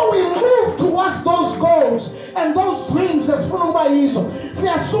 So we move towards those goals and those dreams as funa ukuba yizo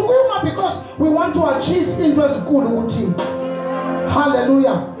siyasukuma because we want to achieve into ezinkulu kuThixo.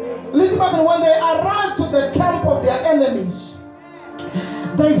 Hallelujah. Little Bible, when they arrived to the camp of their enemies,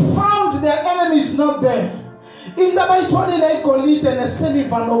 they found their enemies not there. In the bayitholile igolide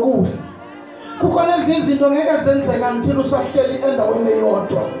nesiliva nokudla. Kukhona izinto ngeke zenzeka until usahleli endaweni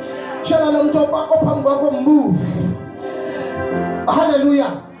eyodwa. Tshela lo muntu ophambi kwakho move.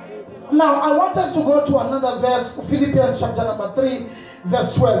 Hallelujah. Now I want us to go to another verse, Philippians chapter number 3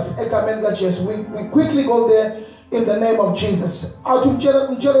 verse 12. Ekameni kaJesu. We quickly go there in the name of Jesus. Awuthi umtshela lo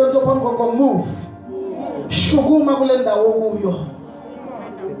muntu ophambi kwakho move. Shukuma kule ndawo kuyo.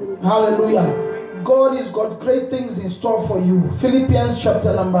 Hallelujah. God has got great things in store for you. Philippians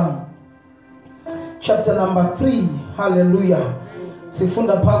chapter number 3. Hallelujah.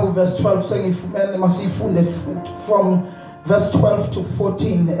 Sifunda phaku verse 12 sengifumene masifunde from verse 12 to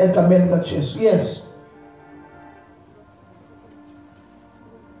 14 egameni kaJesu. Yes.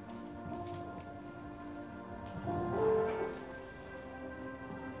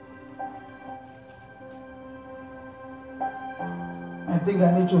 I think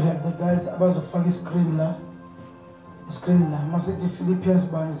I need to have the guys abazofaka screen la. Screen la. Masithi Philippians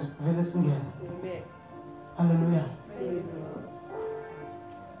bani vele singene. Hallelujah.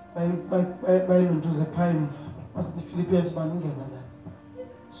 By Lunduze Pine, Masithi Philippians bani ngene la.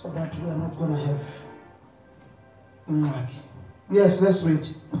 So that we are not going to have ingxaki. Yes, let's read.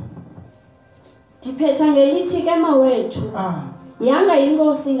 Diphetha ngelithi ke mawethu. Yanga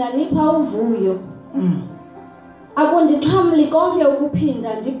inkosi nganipha uvuyo. Akundixhamli konke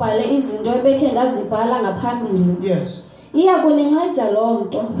ukuphinda ndibhale izinto ebekhe ndazibhala ngaphambili. Yes. Iya kuninceda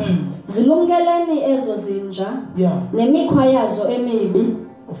lonto. Zilumkeleni ezo zinja. Yeah. Nemikhwa yazo emibi.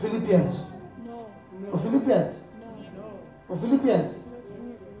 Philippians. No. Philippians. No. Philippians.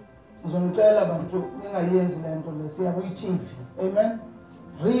 Uzongicela bantu ningayenzi lento le siya ku TV. Amen.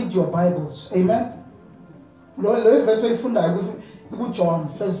 Read your Bibles. Amen. Lo verse oyifundayo ku John,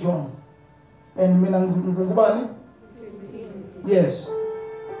 1 John. And mina ngubani? Yes.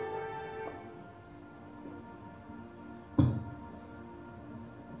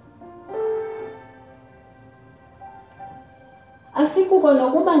 Asikuko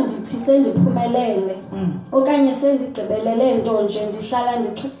nokuba ndithi sendiphumelele okanye sendigqibelele nto nje ndihlala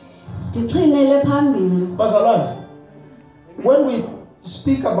ndixhinele phambili. Bazalwane, when we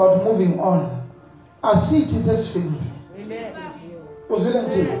speak about moving on, asithi sesifile. Amen. Uzwile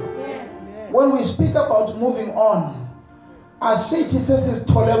ngithini? When we speak about moving on, asithi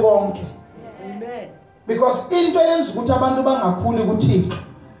sesithole konke. Amen. Because into yenza ukuthi abantu bangakhuli kuThixo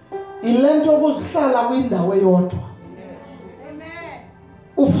ilento yokuzihlala kwindawo eyodwa.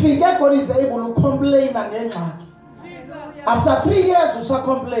 Ufike God is able to complain ngengxaki. After 3 years usa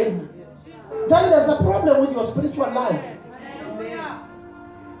complain. Then there's a problem with your spiritual life.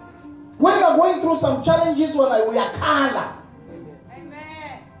 When you're going through some challenges when we are kala.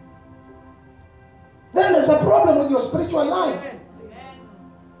 Then there's a problem with your spiritual life.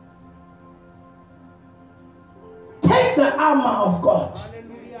 Take the armor of God,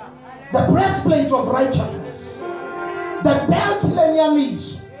 the breastplate of righteousness, the belt on your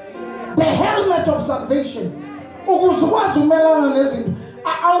knees, the helmet of salvation. Ukuzukwazi umelana nezinto.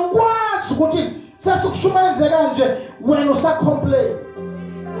 Awukwazi ukuthi sesikushumezeka nje wena usacomplain.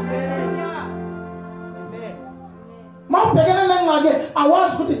 Mawubhekene nengxaki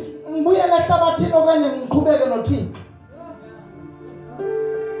awazi ukuthi ngibuyele ehlabathini okanye ngiqhubeke noThixo.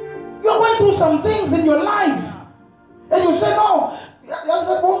 You're going through some things in your life and you say no, yazi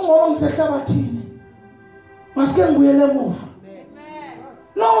ngibongcono ngisehlabathini. Masike ngibuyele emuva.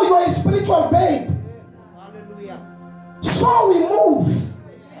 No, you are a spiritual babe. Hallelujah. So we move.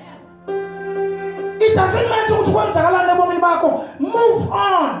 It doesn't matter ukuthi kwenzakalani ebomini bakho. Move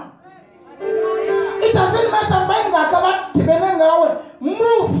on. It doesn't matter bangaka abadibene ngawe.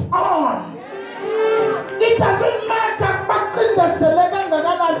 Move on. It doesn't matter baqindezele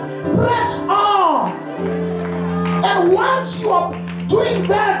kangakanani. Press on. And once you are doing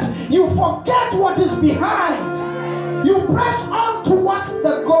that, you forget what is behind. You press on towards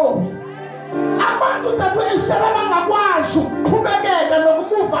the goal. Abantu that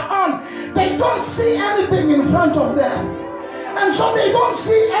move on. They don't see anything in front of them. And so they don't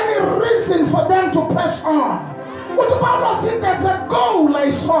see any reason for them to press on. What about us if there's a goal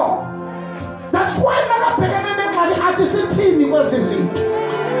I saw? The That's why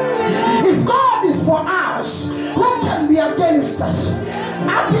if God is for us, who can be against us?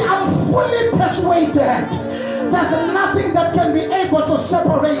 I'm fully persuaded there's nothing that can be able to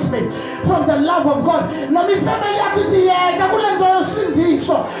separate me from the love of God. Now, my family,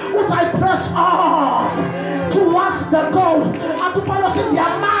 I press on towards the goal.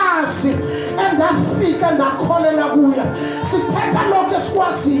 And I feel and I call it a guya. Siteta locus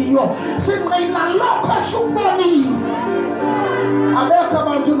was you. Sitena locus suboni.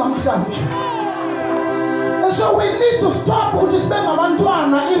 And so we need to stop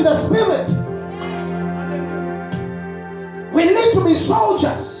in the spirit. We need to be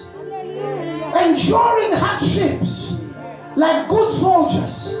soldiers, enduring hardships like good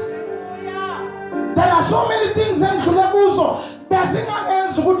soldiers. There are so many things and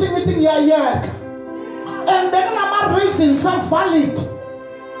then my reasons are valid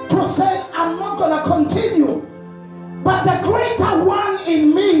to say I'm not going to continue. But the greater one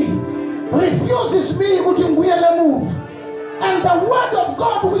in me refuses me to move. And the word of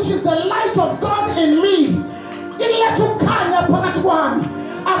God, which is the light of God in me,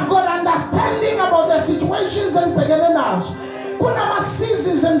 I've got understanding about the situations and beginnings. Kuna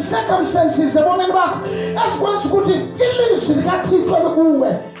seasons and circumstances.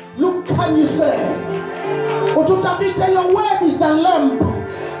 Look, can you say, your word is the lamp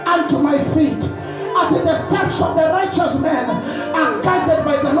unto my feet. At the steps of the righteous man are guided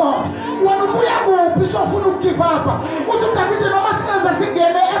by the Lord. When we are going to give up,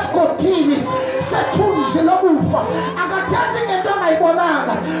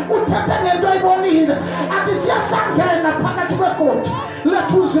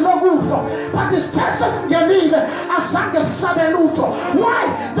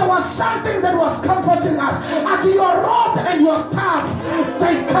 why? There was something that was comforting us. At your rod and your staff,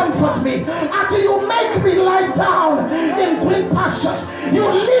 they comfort me. At you make me lie down in green pastures. You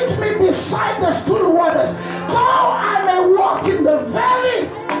lead me beside the still waters. Though I may walk in the valley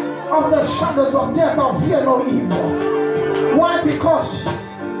of the shadows of death, I'll fear no evil. Why? Because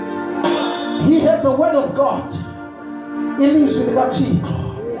he had the word of God. Elise will get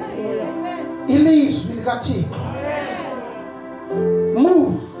Elise will get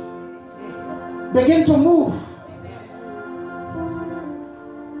move. Begin to move.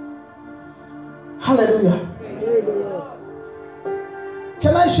 Hallelujah.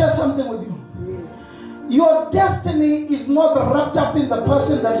 Can I share something with you? Your destiny is not wrapped up in the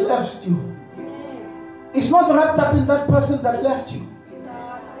person that left you. It's not wrapped up in that person that left you.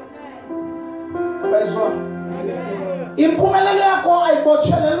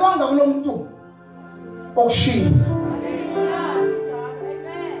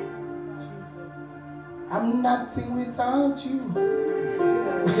 I'm nothing without you.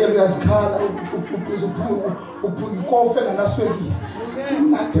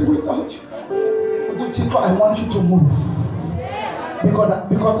 I'm nothing without you. I want you to move.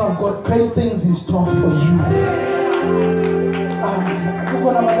 Because I've got great things in store for you.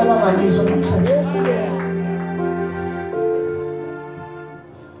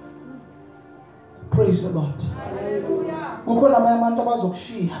 Praise the Lord.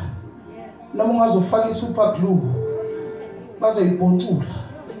 Super glue.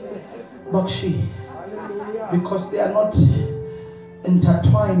 Because they are not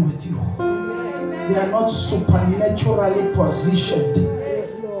intertwined with you. They are not supernaturally positioned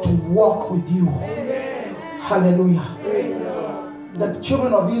to walk with you. Hallelujah. The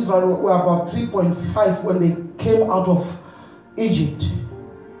children of Israel were about 3.5 when they came out of Egypt.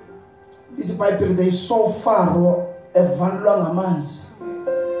 They saw Pharaoh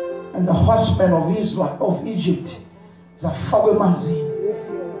and the horsemen of Israel, of Egypt, zafakwe emanzini.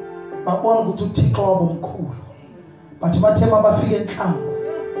 Babona ukuthi uThixo wabomkhulu. But bathema bafike enhlango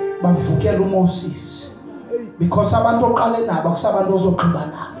bavukela uMoses. Because abantu oqale nabo akusabantu ozogqiba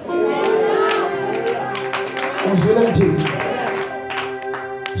nabo. Uzwile mthini?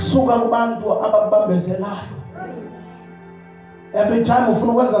 Suka kubantu abakubambezelayo. Every time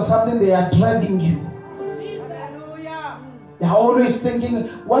ufuna ukwenza something, they are dragging you. They are always thinking,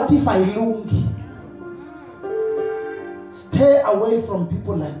 what if I lungi? Stay away from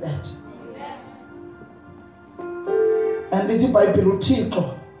people like that. And the Bible,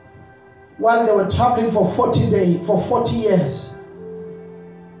 uThixo, while they were traveling for 40 days, for 40 years,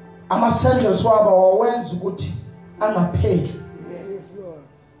 ama-soldiers wabo wawenza ukuthi angapheli.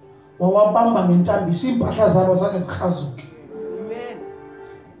 Wawabamba ngentambiso impahla zabo zange zichazuke.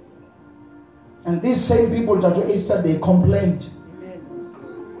 And these same people that were Easter, they complained.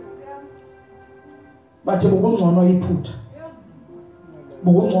 But bukungcono iphutha.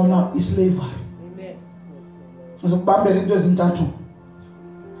 Bukungcono islavery. ngizokubambela into ezintathu.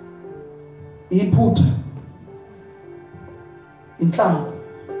 Iphutha, inhlangu,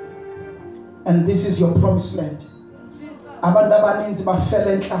 and this is your promised land. Abantu abaninzi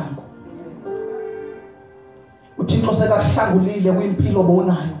bafela enhlangu. uThixo sekahlangulile kwimpilo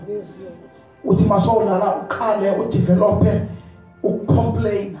obonayo. Uthi masolala uqale udevelope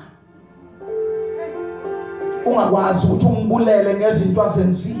ukucomplain. Ungakwazi ukuthi umbulele ngezinto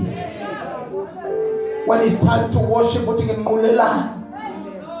azenzile. When it's time to worship uthi nginqulelana.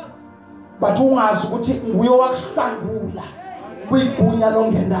 But ungazi ukuthi nguye wakuhlangula kwigunya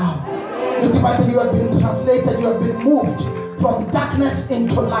longendawo. Uthi Bible, you have been translated, you have been moved from darkness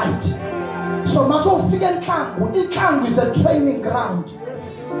into light. So masofika enhlangu, inhlangu is a training ground.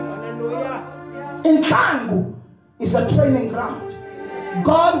 Inhlangu is a training ground.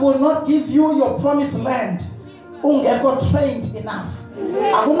 God will not give you your promised land ungekho trained enough.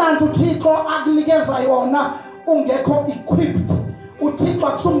 Akunanto uThixo akunikeza yona ungekho equipped. uThixo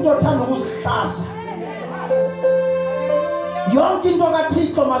akusumuntu othanda ukuzihlaza. Yonke into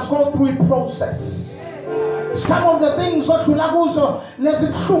kaThixo must go through a process. Some of the things odlula kuzo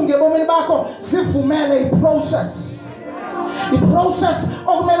nezibhlungu ebomini bakho sivumele i-process. I-process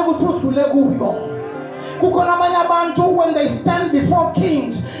okumele ukuthi udlule kuyo. Kukhona abanye abantu when they stand before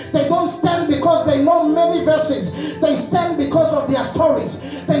kings, they don't stand because they know many verses. They stand because of their stories.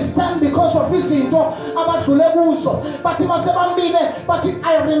 They stand because of izinto abadlule kuzo. But masebambile, but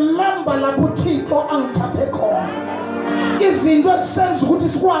I remember lapho uThixo angithathe khona. Izinto esenza ukuthi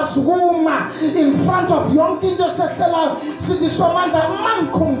sikwazi ukuma in front of yonke into esehlelayo sithi somandla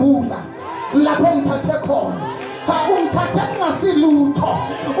mangikhumbula lapho ngithathe khona. Ungithathe ngasilutho,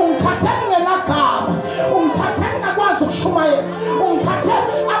 ungithathe ngenagama, ungithathe ngakwazi ukushumayela, ungithathe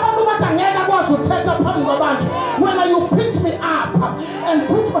abantu bathi angeke akwazi ukuthetha phambi kwabantu. When you picked me up and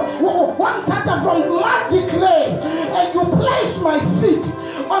put one tata from muddy clay and you placed my feet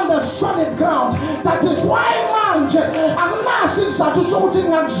on the solid ground, that is why manje akunasi isizathu sokuthi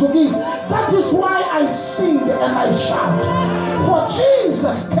ngakuzukisa. That is why I sing and I shout. For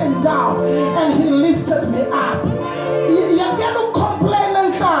Jesus came down and he lifted me up. You cannot complain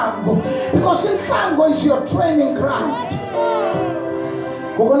enhlangu because enhlangu is your training ground.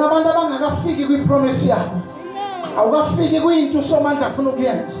 Kokona abantu abangakafiki kwi-promise yabo. Awukafiki kwinto somandla afuna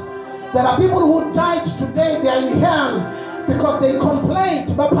ukuyenza. There are people who died today, they are in hell because they complained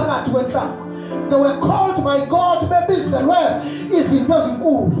baphakathi kwenhlangu. They were called by God bebizelwe izinto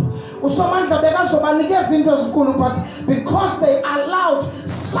ezinkulu. Usomandla bekazobanikeza izinto ezinkulu, but because they allowed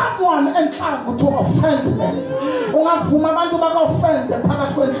someone enhlangu to offend them. Ungavuma abantu baka-offend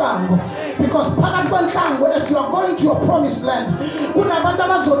phakathi kwenhlangu, because phakathi kwenhlangu as you are going to your promised land kunabantu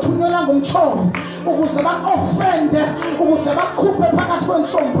abazothunyelwa ngumthombo ukuze baku-offende, ukuze bakukhuphe phakathi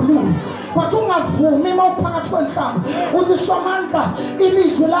kwensombululo. But ungavumi uma uphakathi kwenhlangu uthi somandla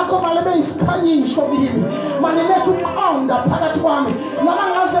ilizwi lakho malibe isikhanyiso kimi, malilethe ukuqonda phakathi kwami noma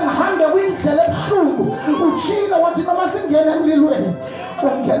ngaze ngihambe kwindlela ebuhlungu. Utshilo wathi noma singena emlilweni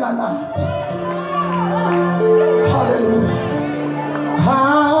ungena nathi. Hallelujah. I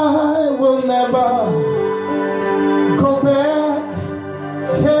will never go back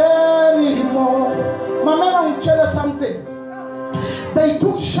anymore. Mama, I'm tell you something. They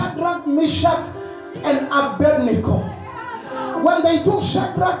took Shadrach, Meshach, and Abednego. When they took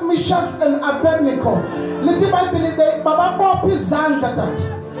Shadrach, Meshach, and Abednego, little Bible, they Baba Bob is that.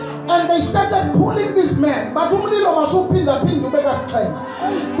 And they started pulling this man. But they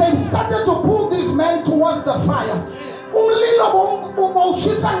started to pull this man towards the fire.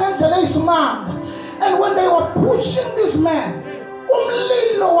 And when they were pushing this man,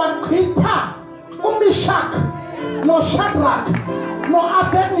 Meshach, no Shadrach, no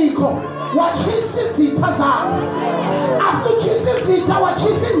Abednego, wachisi zita zao. After chisi zita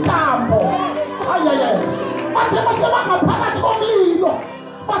wachisi ntambo. Ayayay. Batema sebanga phakathi komlilo.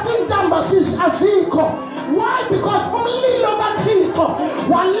 But in Dambasis Aziko. Why? Because umlilo kaThixo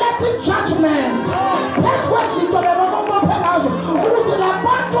walethe judgment. That's why she told them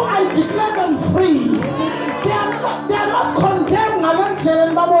I declare them free. They are not condemned.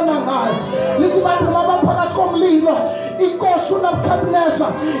 Little by the inkosi uNebukadneza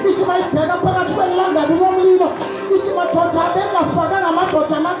ithi mayibheka phakathi kwelanga lomlilo ithi madoda bengafaka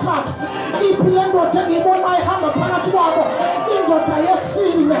namadoda amathathu iphi le ndoda engiyibona ihamba phakathi kwabo indoda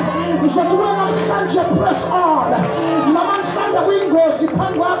yesine ngizothi namhlanje press on namhlanje kuyingozi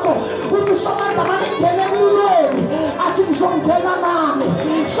phambi kwakho uthi somandla maningene emlilweni athi ngizongena nami.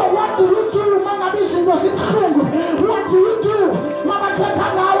 So what do you do mangabe izinto zibuhlungu? What do you do mabathetha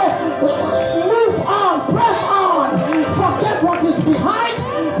ngawe? Move on, press on. Forget what is behind,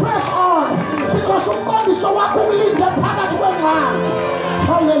 press on. Because God is so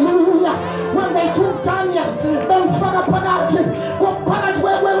bemfaka phakathi kophakathi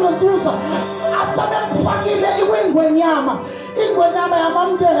kwelentuza. After bemfakile ingwenyama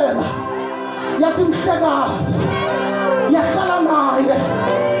yamamkela yathi mhlekazi yahlala naye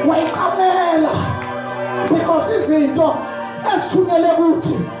wayiqamela because izinto esithunyele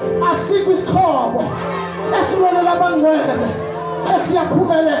ukuthi asikho isixhobo esilwelela abangcwele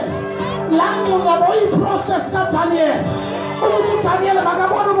esiyaphumelela. La ngaba iprocess kaDaniel ukuthi uDaniel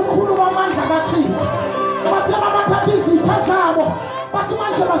makabona ubukhulu bamandla kaThixo. Bathe babathatha izitha zabo bathi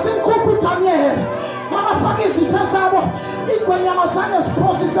manje masimkhuphe uDaniel. Mabafaka izitha zabo ingwenyama zange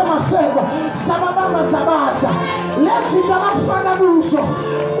ziphosise maseko sababamba zabadla. Lezi zinto abafaka kuzo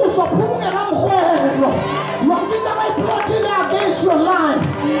uzophuma ungenamhwelo. Yonke into abayiplotile against your life,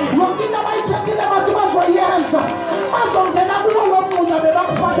 yonke into abayithethile bathi bazoyenza bazongena kuwo lo munye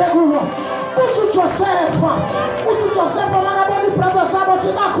bebakufake kuwo. uJosefa makabona ibrother zabo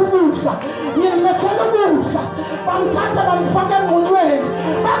thi nakho ukudla ngilethele ukudla bamthatha bamfaka emngconyweni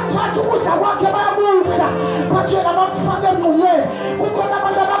bathatha ukudla kwakhe bayakudla bathi yena bamfaka emngconyweni. Kukhona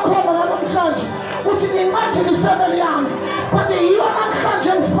abantu abakhona namhlanje uthi nginqathi ifamily yami bathi yiyo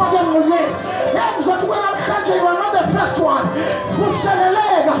namhlanje ngifake emngconyweni. Ngizothi kwena namhlanje you are not the first one.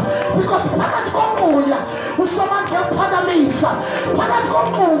 Vuseleleka because phakathi komoya usobantu yaphakamisa phakathi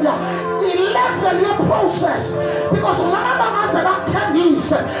komoya level your process because laba bangaze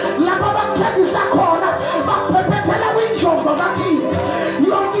bakuthengise laba bakuthengisa khona bakuphepethela kwinjongo kaThixo.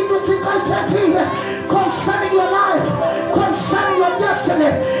 Yonke into uThixo ayithethile concerning your life, concerning your destiny,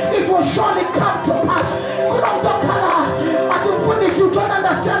 it will surely come to pass. But you don't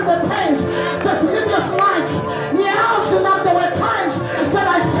understand the pains, the sleepless nights. There were times that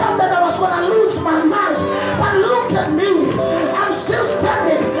I felt that I was going to lose my mind, but look at me, I'm still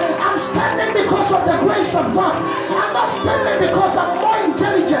standing. I'm standing because of the grace of God. I'm not standing because I'm more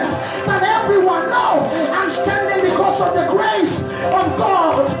intelligent than everyone. No, I'm standing because of the grace of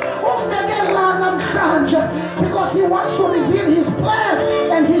God. Because He wants to reveal His plan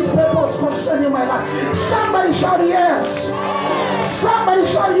and His purpose concerning my life. Somebody shout yes. Somebody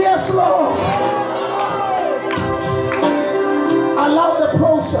shout yes, Lord. Allow the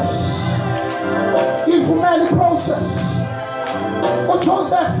process. Informally process.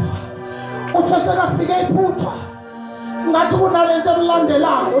 Joseph utheseka fike iphutha ngathi kunalento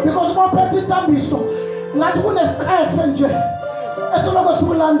emlandelayo because bophethe intambiso ngathi kunesicefe nje esoloko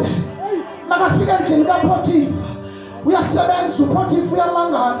sikulandela. Makafika endlini kaPotifa uyasebenza uPotifa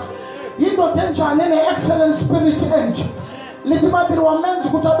uyamangala yindoda enjani ene-excellent spirit enje. Lithi Bible wamenza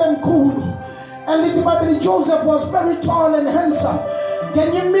ukuthi abe mkhulu and lithi Bible Joseph was very tall and handsome.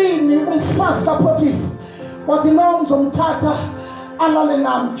 Ngenye imini umfazi kaPotifa wathi lo ngizomthatha alale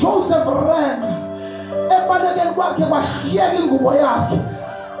nami. Joseph ran ebalekeni kwakhe kwashiyeka ingubo yakhe.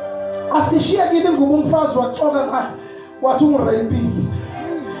 After shiyekile ingubo umfazi waxoka ngayo wathi ungireyipile.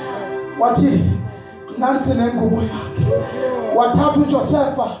 Wathi nansi nengubo yakhe wathatha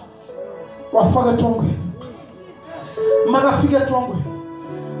uJosefa wafaka ethongweni. Makafika ethongweni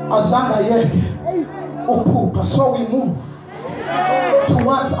azange ayeke uphupha. So we move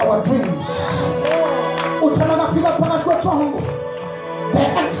towards our dreams. Uthe makafika phakathi kwethongo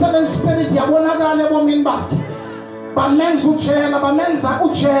the excellent spirit yabonakala ebomini bakhe. Bamenza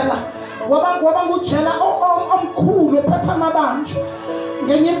ujela waba ngujela omkhulu ophethe amabandla.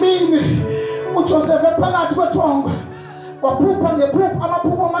 Ngenye imini uJoseph ephakathi kwethongo waphupha ngephupho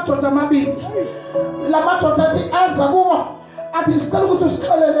amaphupho amadoda amabili. La madoda athi eza kuwo athi sicela ukuthi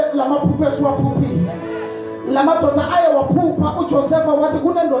usixelele la maphupho esiwaphuphile. La madoda aye waphupha uJoseph wathi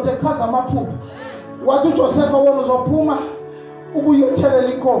kunendoda echaza amaphupho. Wathi uJoseph wona uzophuma ubuye uthelela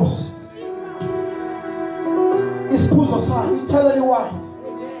inkosi isiphuzo sayo ithelela iwayini.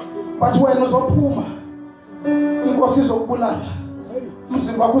 Bathi wena uzophuma inkosi izokubulala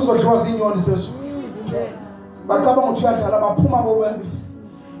umzimba wakho uzodliwa zinyoni zezulu. Bacabanga ukuthi uyadlala baphuma bobabili.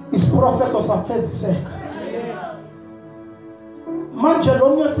 Isiprofeto safeziseka. Manje lo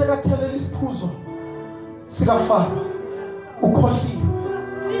munye sekathelela isiphuzo sikaFaro ukhohliwe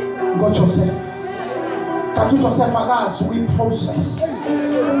ngoJoseph. Kanti uJoseph akazi uyiprocess.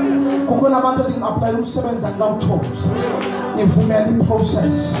 Kukhona abantu athi apply umsebenzi angawuthola. Ivumela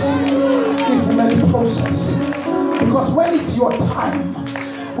iprocess. Ivumela iprocess. Because when it's your time,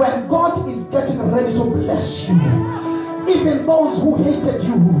 when God is getting ready to bless you, even those who hated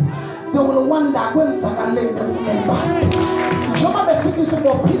you, they will wonder kwenzakaleni kumemba. Njoba besithi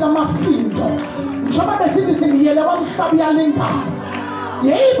sibophila amafindo, njoba besithi singiyele kwamhlaba yalingana.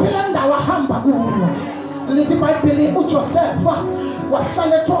 Yeyiphela ndawo ahamba kuyo. Lithi Bible uJosefa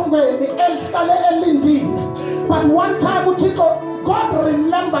wahlala ethongweni elihlale elindile. But one time uThixo God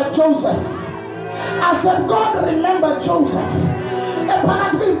remembered Joseph. I said, God remember Joseph.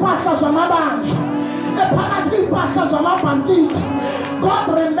 Ephakathi kwempahla zamabandla, ephakathi kwempahla zamabanditi. God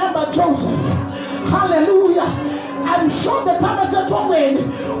remember Joseph. Hallelujah. I'm sure the time I said to him,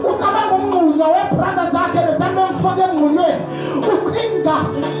 ucabanga umnqunywa webrother zakhe the time emfake emnqunyweni, ucinga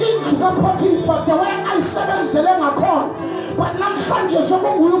indlu kaPotiphar the way ayisebenzele ngakhona. But namhlanje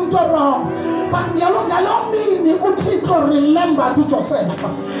sokunguye umuntu wrong. But ngalo mini uThixo remember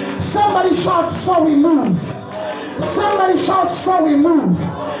uJoseph. Somebody shout, so we move. Somebody shout, so we move.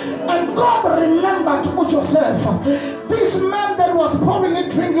 And God remembered Joseph. This man that was pouring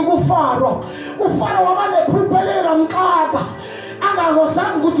and drinking uFaro wabane phupelela mqaka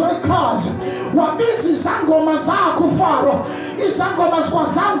angakosanga ukuthi uyichaze. Wabiza izangoma zakhe uFaro, izangoma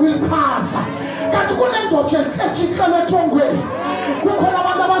zikwazanga uyichaza. Kanti kunendoda ejikhele ethongweni. Kukhona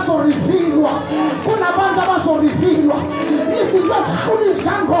abantu abazorevealwa, kunabantu abazorevealwa. Izinto ezihlula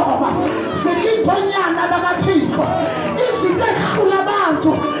izangoma zilindonyana bakaThixo. Izinto ezihlula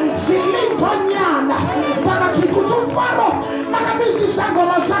abantu zilindonyana bakaThixo. Uthi uFaro makabiza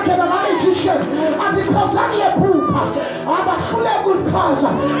izangoma zakhe nama-magician azichazani lephupha abahluleka ulichaza.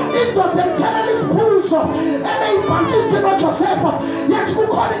 Indoda emthelela isiphuzo ebeyibhantshintshi noJosefa yathi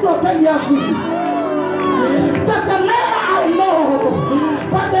kukhona indoda engiyaziyo. There's a man I know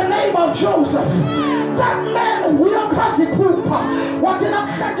by the name of Joseph. That man will cause a pupa. What in a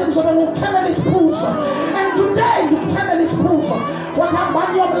conscience of a tenant is pusa. And today the tenant is pusa. What I'm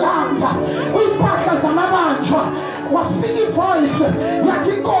on your land. We pass as a manager. What figgy voice.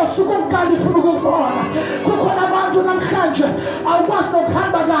 Yatiko Sukukani Fugubona. Kukonabandu Namkanja. I was no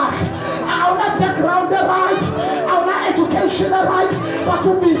Kambazak. I'll not background the right. I'll not education the right. But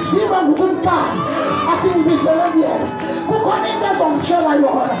to be zero Mugunkan. I think this Kukonindas on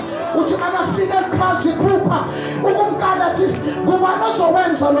Chelayora. Which another figure kasi pupa. Ukumkana ti gumano so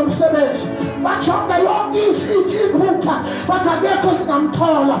wenza lomsebenzi. Bachonga yo is iputa. But I get us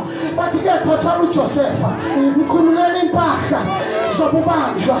namtola. But I get Totaru Josefa. Mkululeni mpaka.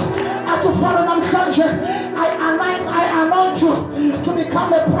 Sobubanja. Atufala namkanje. I anoint you to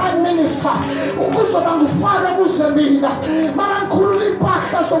become a prime minister. Ukuzobangu fara muzemina. Mama mkululi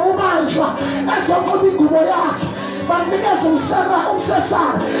mpaka sobubanja. Eso modi gubo yake. Bamnikeza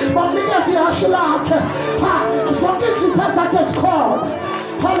umsesana, bamnikeza ihashe lakhe. Zonke izinto zakhe zikhona.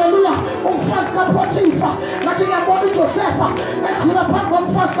 Hallelujah. Umfazi kaPotiphar ngathi ngiyabona uJosefa ekhula phambi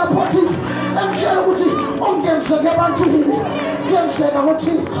komfazi kaPotiphar emtshela ukuthi ongenzeke ebantwini kuyenzeka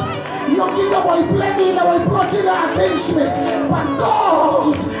kuThixo. Yonke into boyiplanile boyiplotile against me, but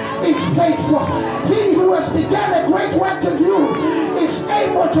God is faithful. He who has begun a great work in you is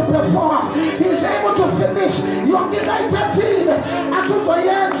able to perform. He is able to finish. Yonke 19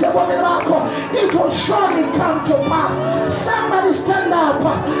 atuzoyenze ebomini bakho, it will surely come to pass. Somebody stand up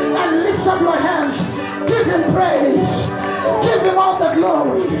and lift up your hands. Give him praise. Give him all the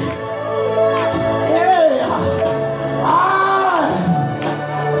glory. Yeah.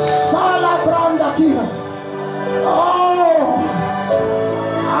 Sala branda kia. Oh,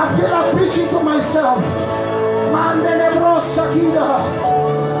 I feel like preaching to myself. Mandele brosa kida.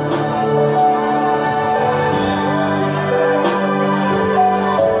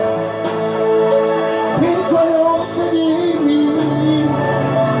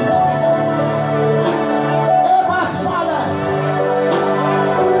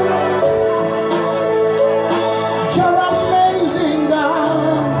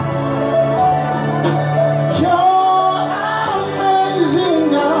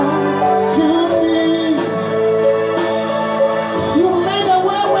 You made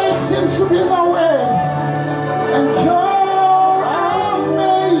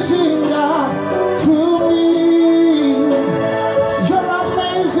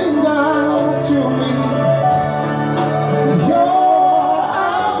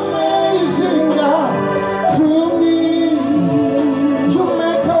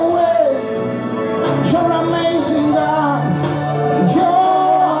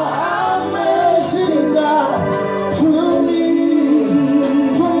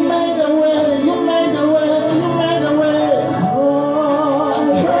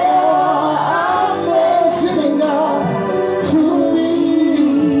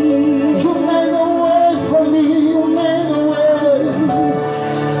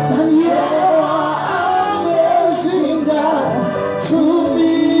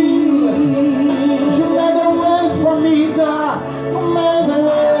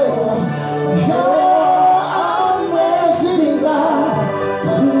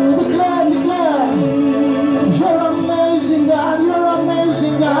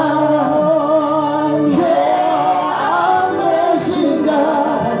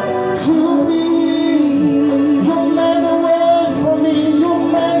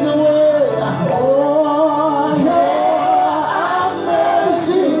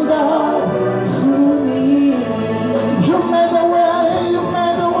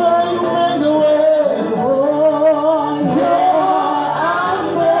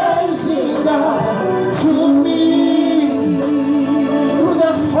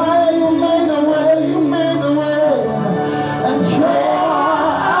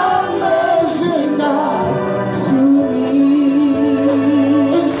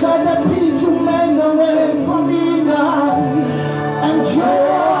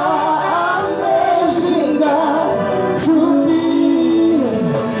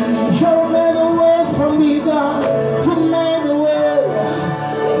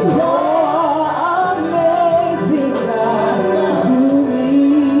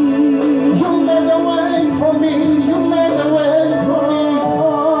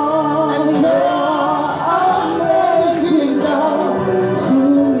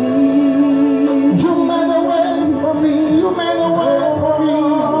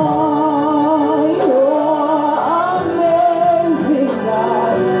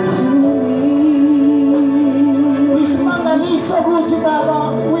Baba.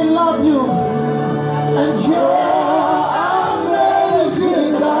 We love you. And you're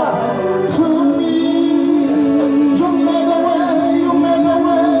amazing, God, to me. You made a way, you made a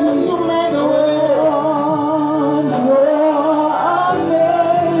way, you made a way. You're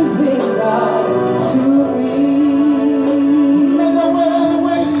amazing, God, to me. Made a way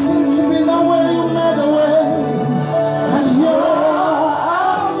where it seems to be no way, you made a way. And you're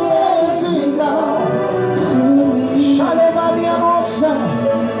amazing, God, To me. Shalabadi and awesome.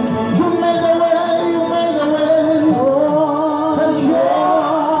 You made a way, you made a way. And you're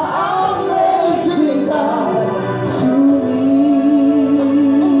amazing, God. To me.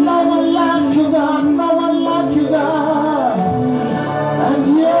 No one like you, God. No one like you, God. And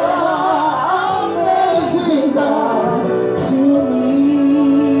you're amazing, God. To me.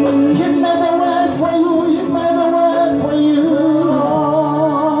 You made a way for you. You made a way for you.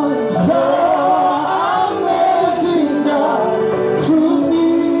 You're amazing, God. To me.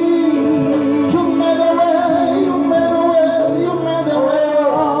 You made a way. You made a way. You made a way.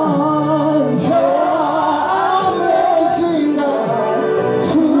 You're amazing, God.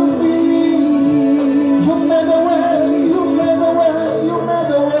 To me. You made a way. You made a way. You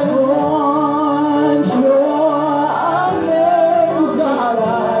made a way. And you're amazing, God,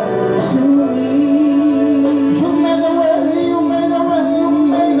 to me. You made a way. You made a way. You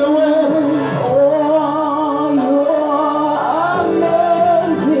made a way. Oh, you're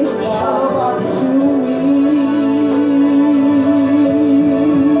amazing, God, to me.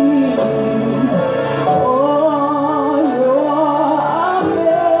 Oh, you're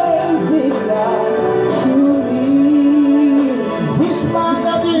amazing, God, to me.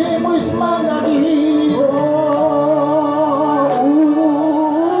 Wismangadi, wismangadi.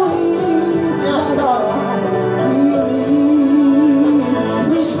 Yes, God.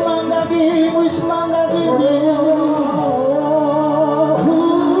 Wismangadi, wismangadi.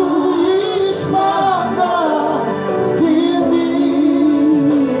 Wismangadi.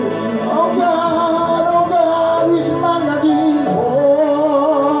 Oh God, wismangadi.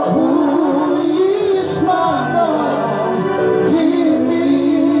 Wismangadi.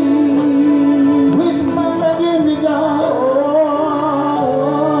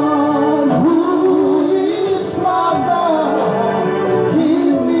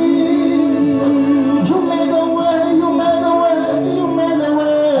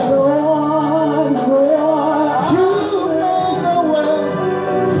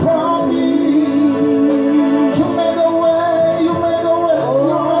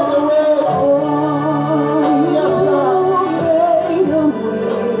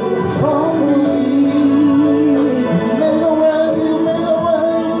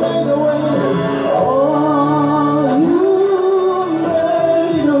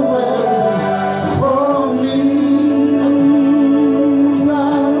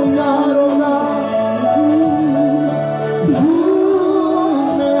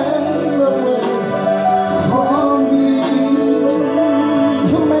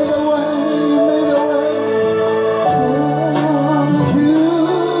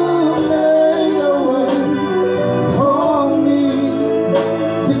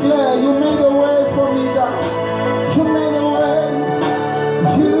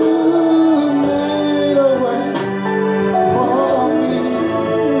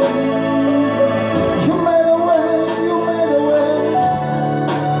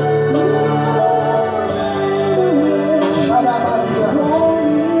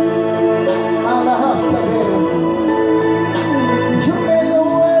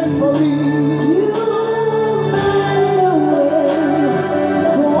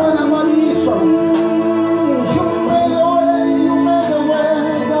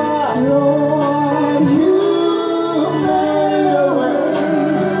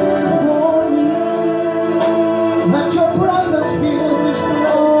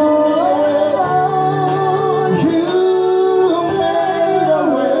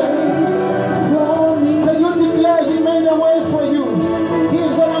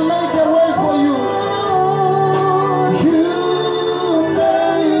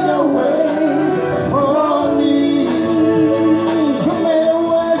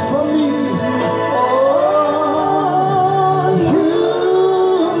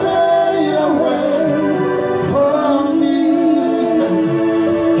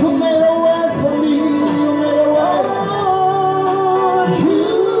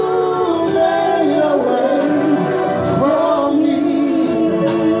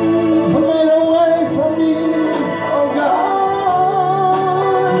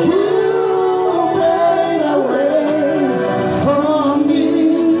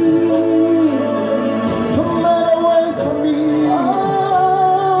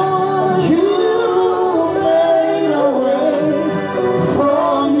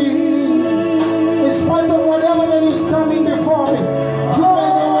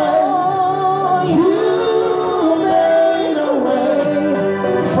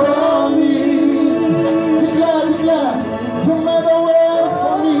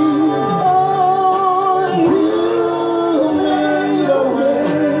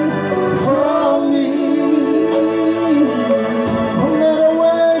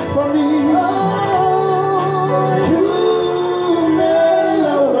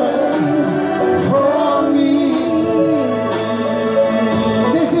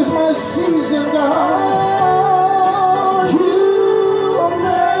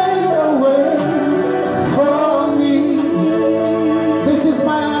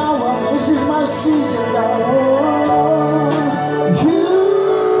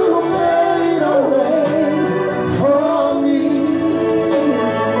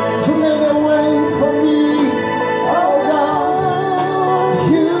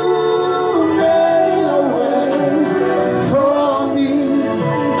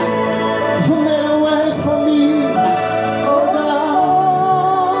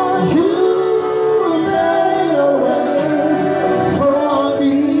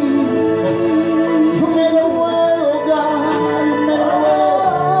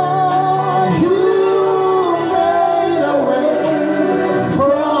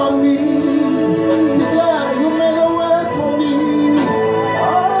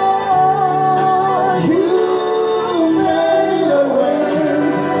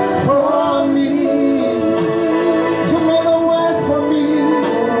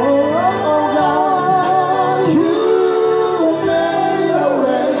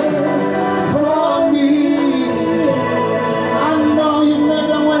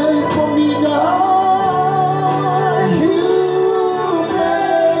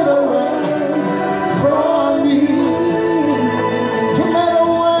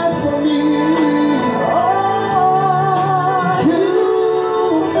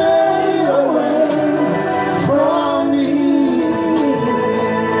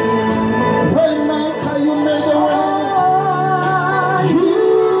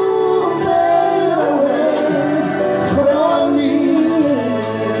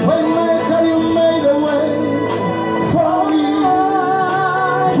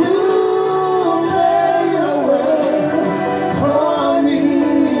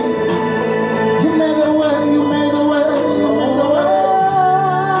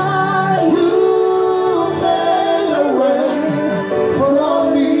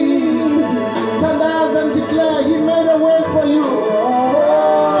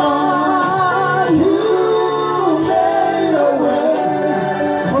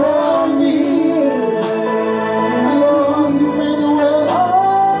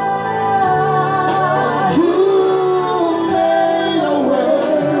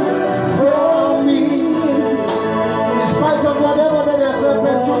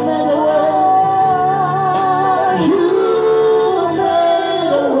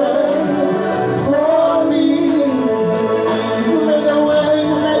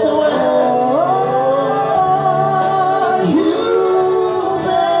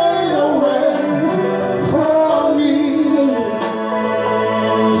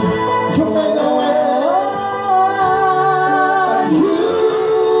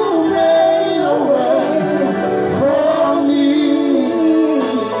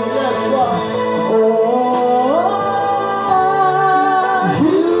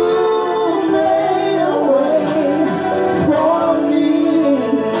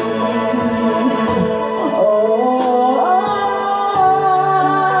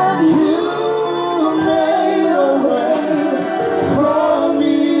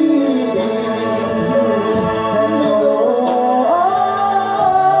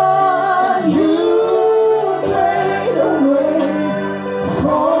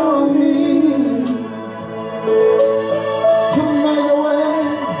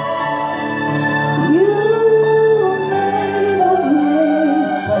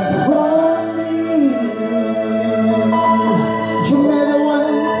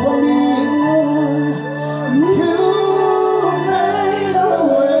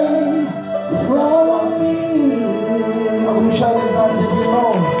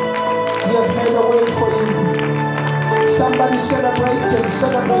 Somebody celebrate him,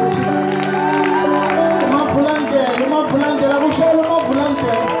 celebrate him.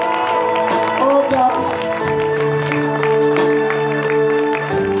 Oh God.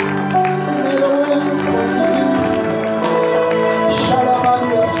 Made a way for me.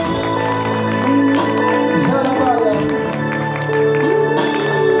 Shalabadias. Zalabaya.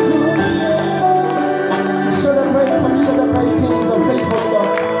 Celebrate him, celebrate him. He's a faithful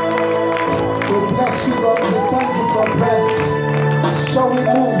God. We bless you, God. We thank you for presence. So we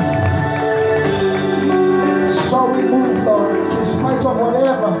move. So we move, Lord. In spite of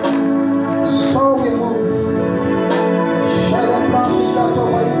whatever. So we move.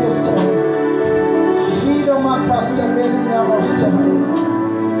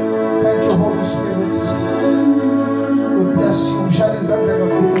 Thank you, Holy Spirit. We bless you.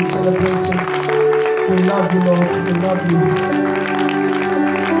 We celebrate you. We love you, Lord. We love you.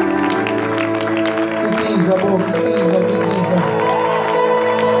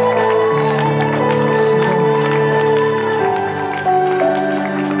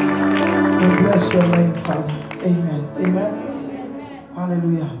 We bless your name, Father. Amen. Amen.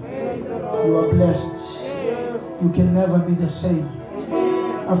 Hallelujah. You are blessed. You can never be the same.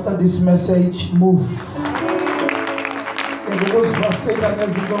 After this message, move. If it was frustrated,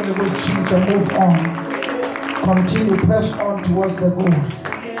 move on. Continue, press on towards the goal.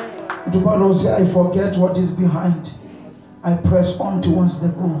 Tomorrow say, I forget what is behind. I press on towards the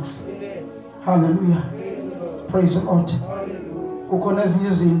goal. Hallelujah. Praise the Lord. kukhona ezinye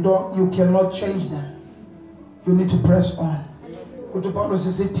izinto you cannot change them, you need to press on. uPaulos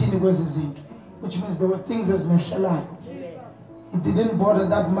isithini kwezi zinto, which means there were things ezimehlelayo. It didn't bother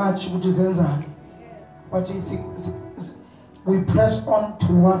that much ukuthi zenzani, but we press on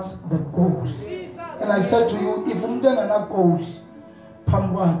towards the goal. And I said to you, if umuntu engana goal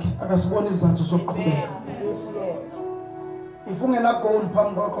phambi kwakhe akasibona izathu sokuqhubeka. If ungena goal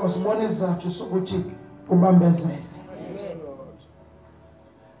phambi kwakho asibona izathu sokuthi ubambezele.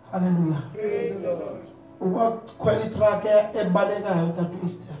 Hallelujah. Ukweli track ebalekayo that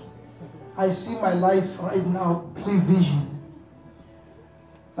Easter. I see my life right now pre-vision.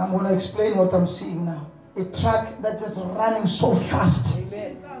 So I'm going to explain what I'm seeing now. A track that is running so fast.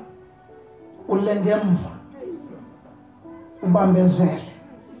 Ulengemva. Ubambezele.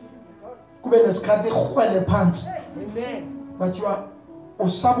 Kube nesikhathi ikhwele phansi. But you are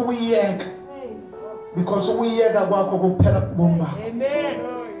usaba uyiyeka. Because uyiyeka kwakho kuphela ubomi bakho.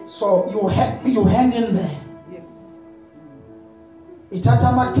 So you hang in there. Ithatha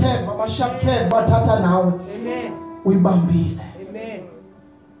ama-curve, ama-sharp curve wathatha nawe. Uyibambile.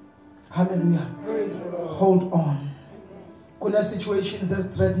 Hallelujah. Hold on. Kuna situations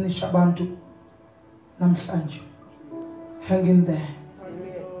ezithreatenisha abantu namhlanje. Hang in there.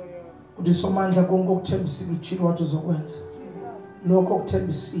 Uthi somandla konke okuthembisile uthini wathi uzokwenza. Lokho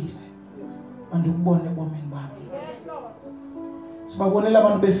okuthembisile andikubone ebomini bami. Sibabonela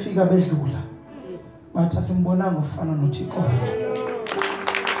abantu befika bedlula. Bathi asimbonanga ufana noThixo wethu.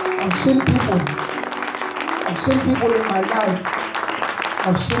 I've seen people in my life.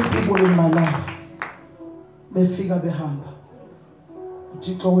 I've seen people in my life. Befika behamba.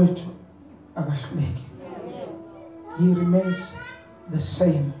 uThixo wethu akahluleki. He remains the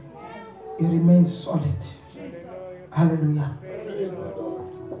same. He remains solid. Hallelujah.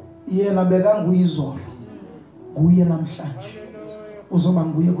 Yena bekanguyizolo. Nguye namhlanje. Uzoba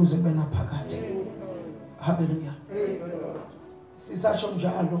nguye kuze bena phakade. Hallelujah. Sisasho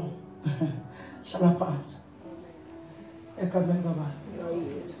njalo. Hlala phansi. Ekameni kabani.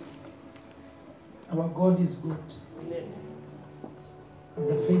 Our God is good. He's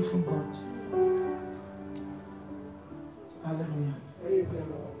a faithful God. Hallelujah.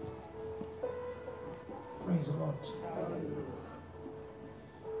 Praise the Lord.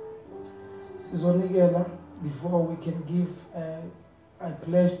 Sizonikela, before we can give, I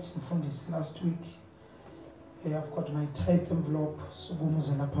pledged from this last week. I've got my tithe envelope.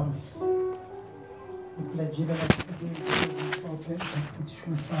 Subumuzela phambili. We pledged it and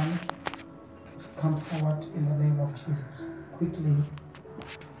come forward in the name of Jesus. Quickly,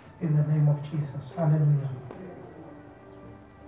 in the name of Jesus. Hallelujah.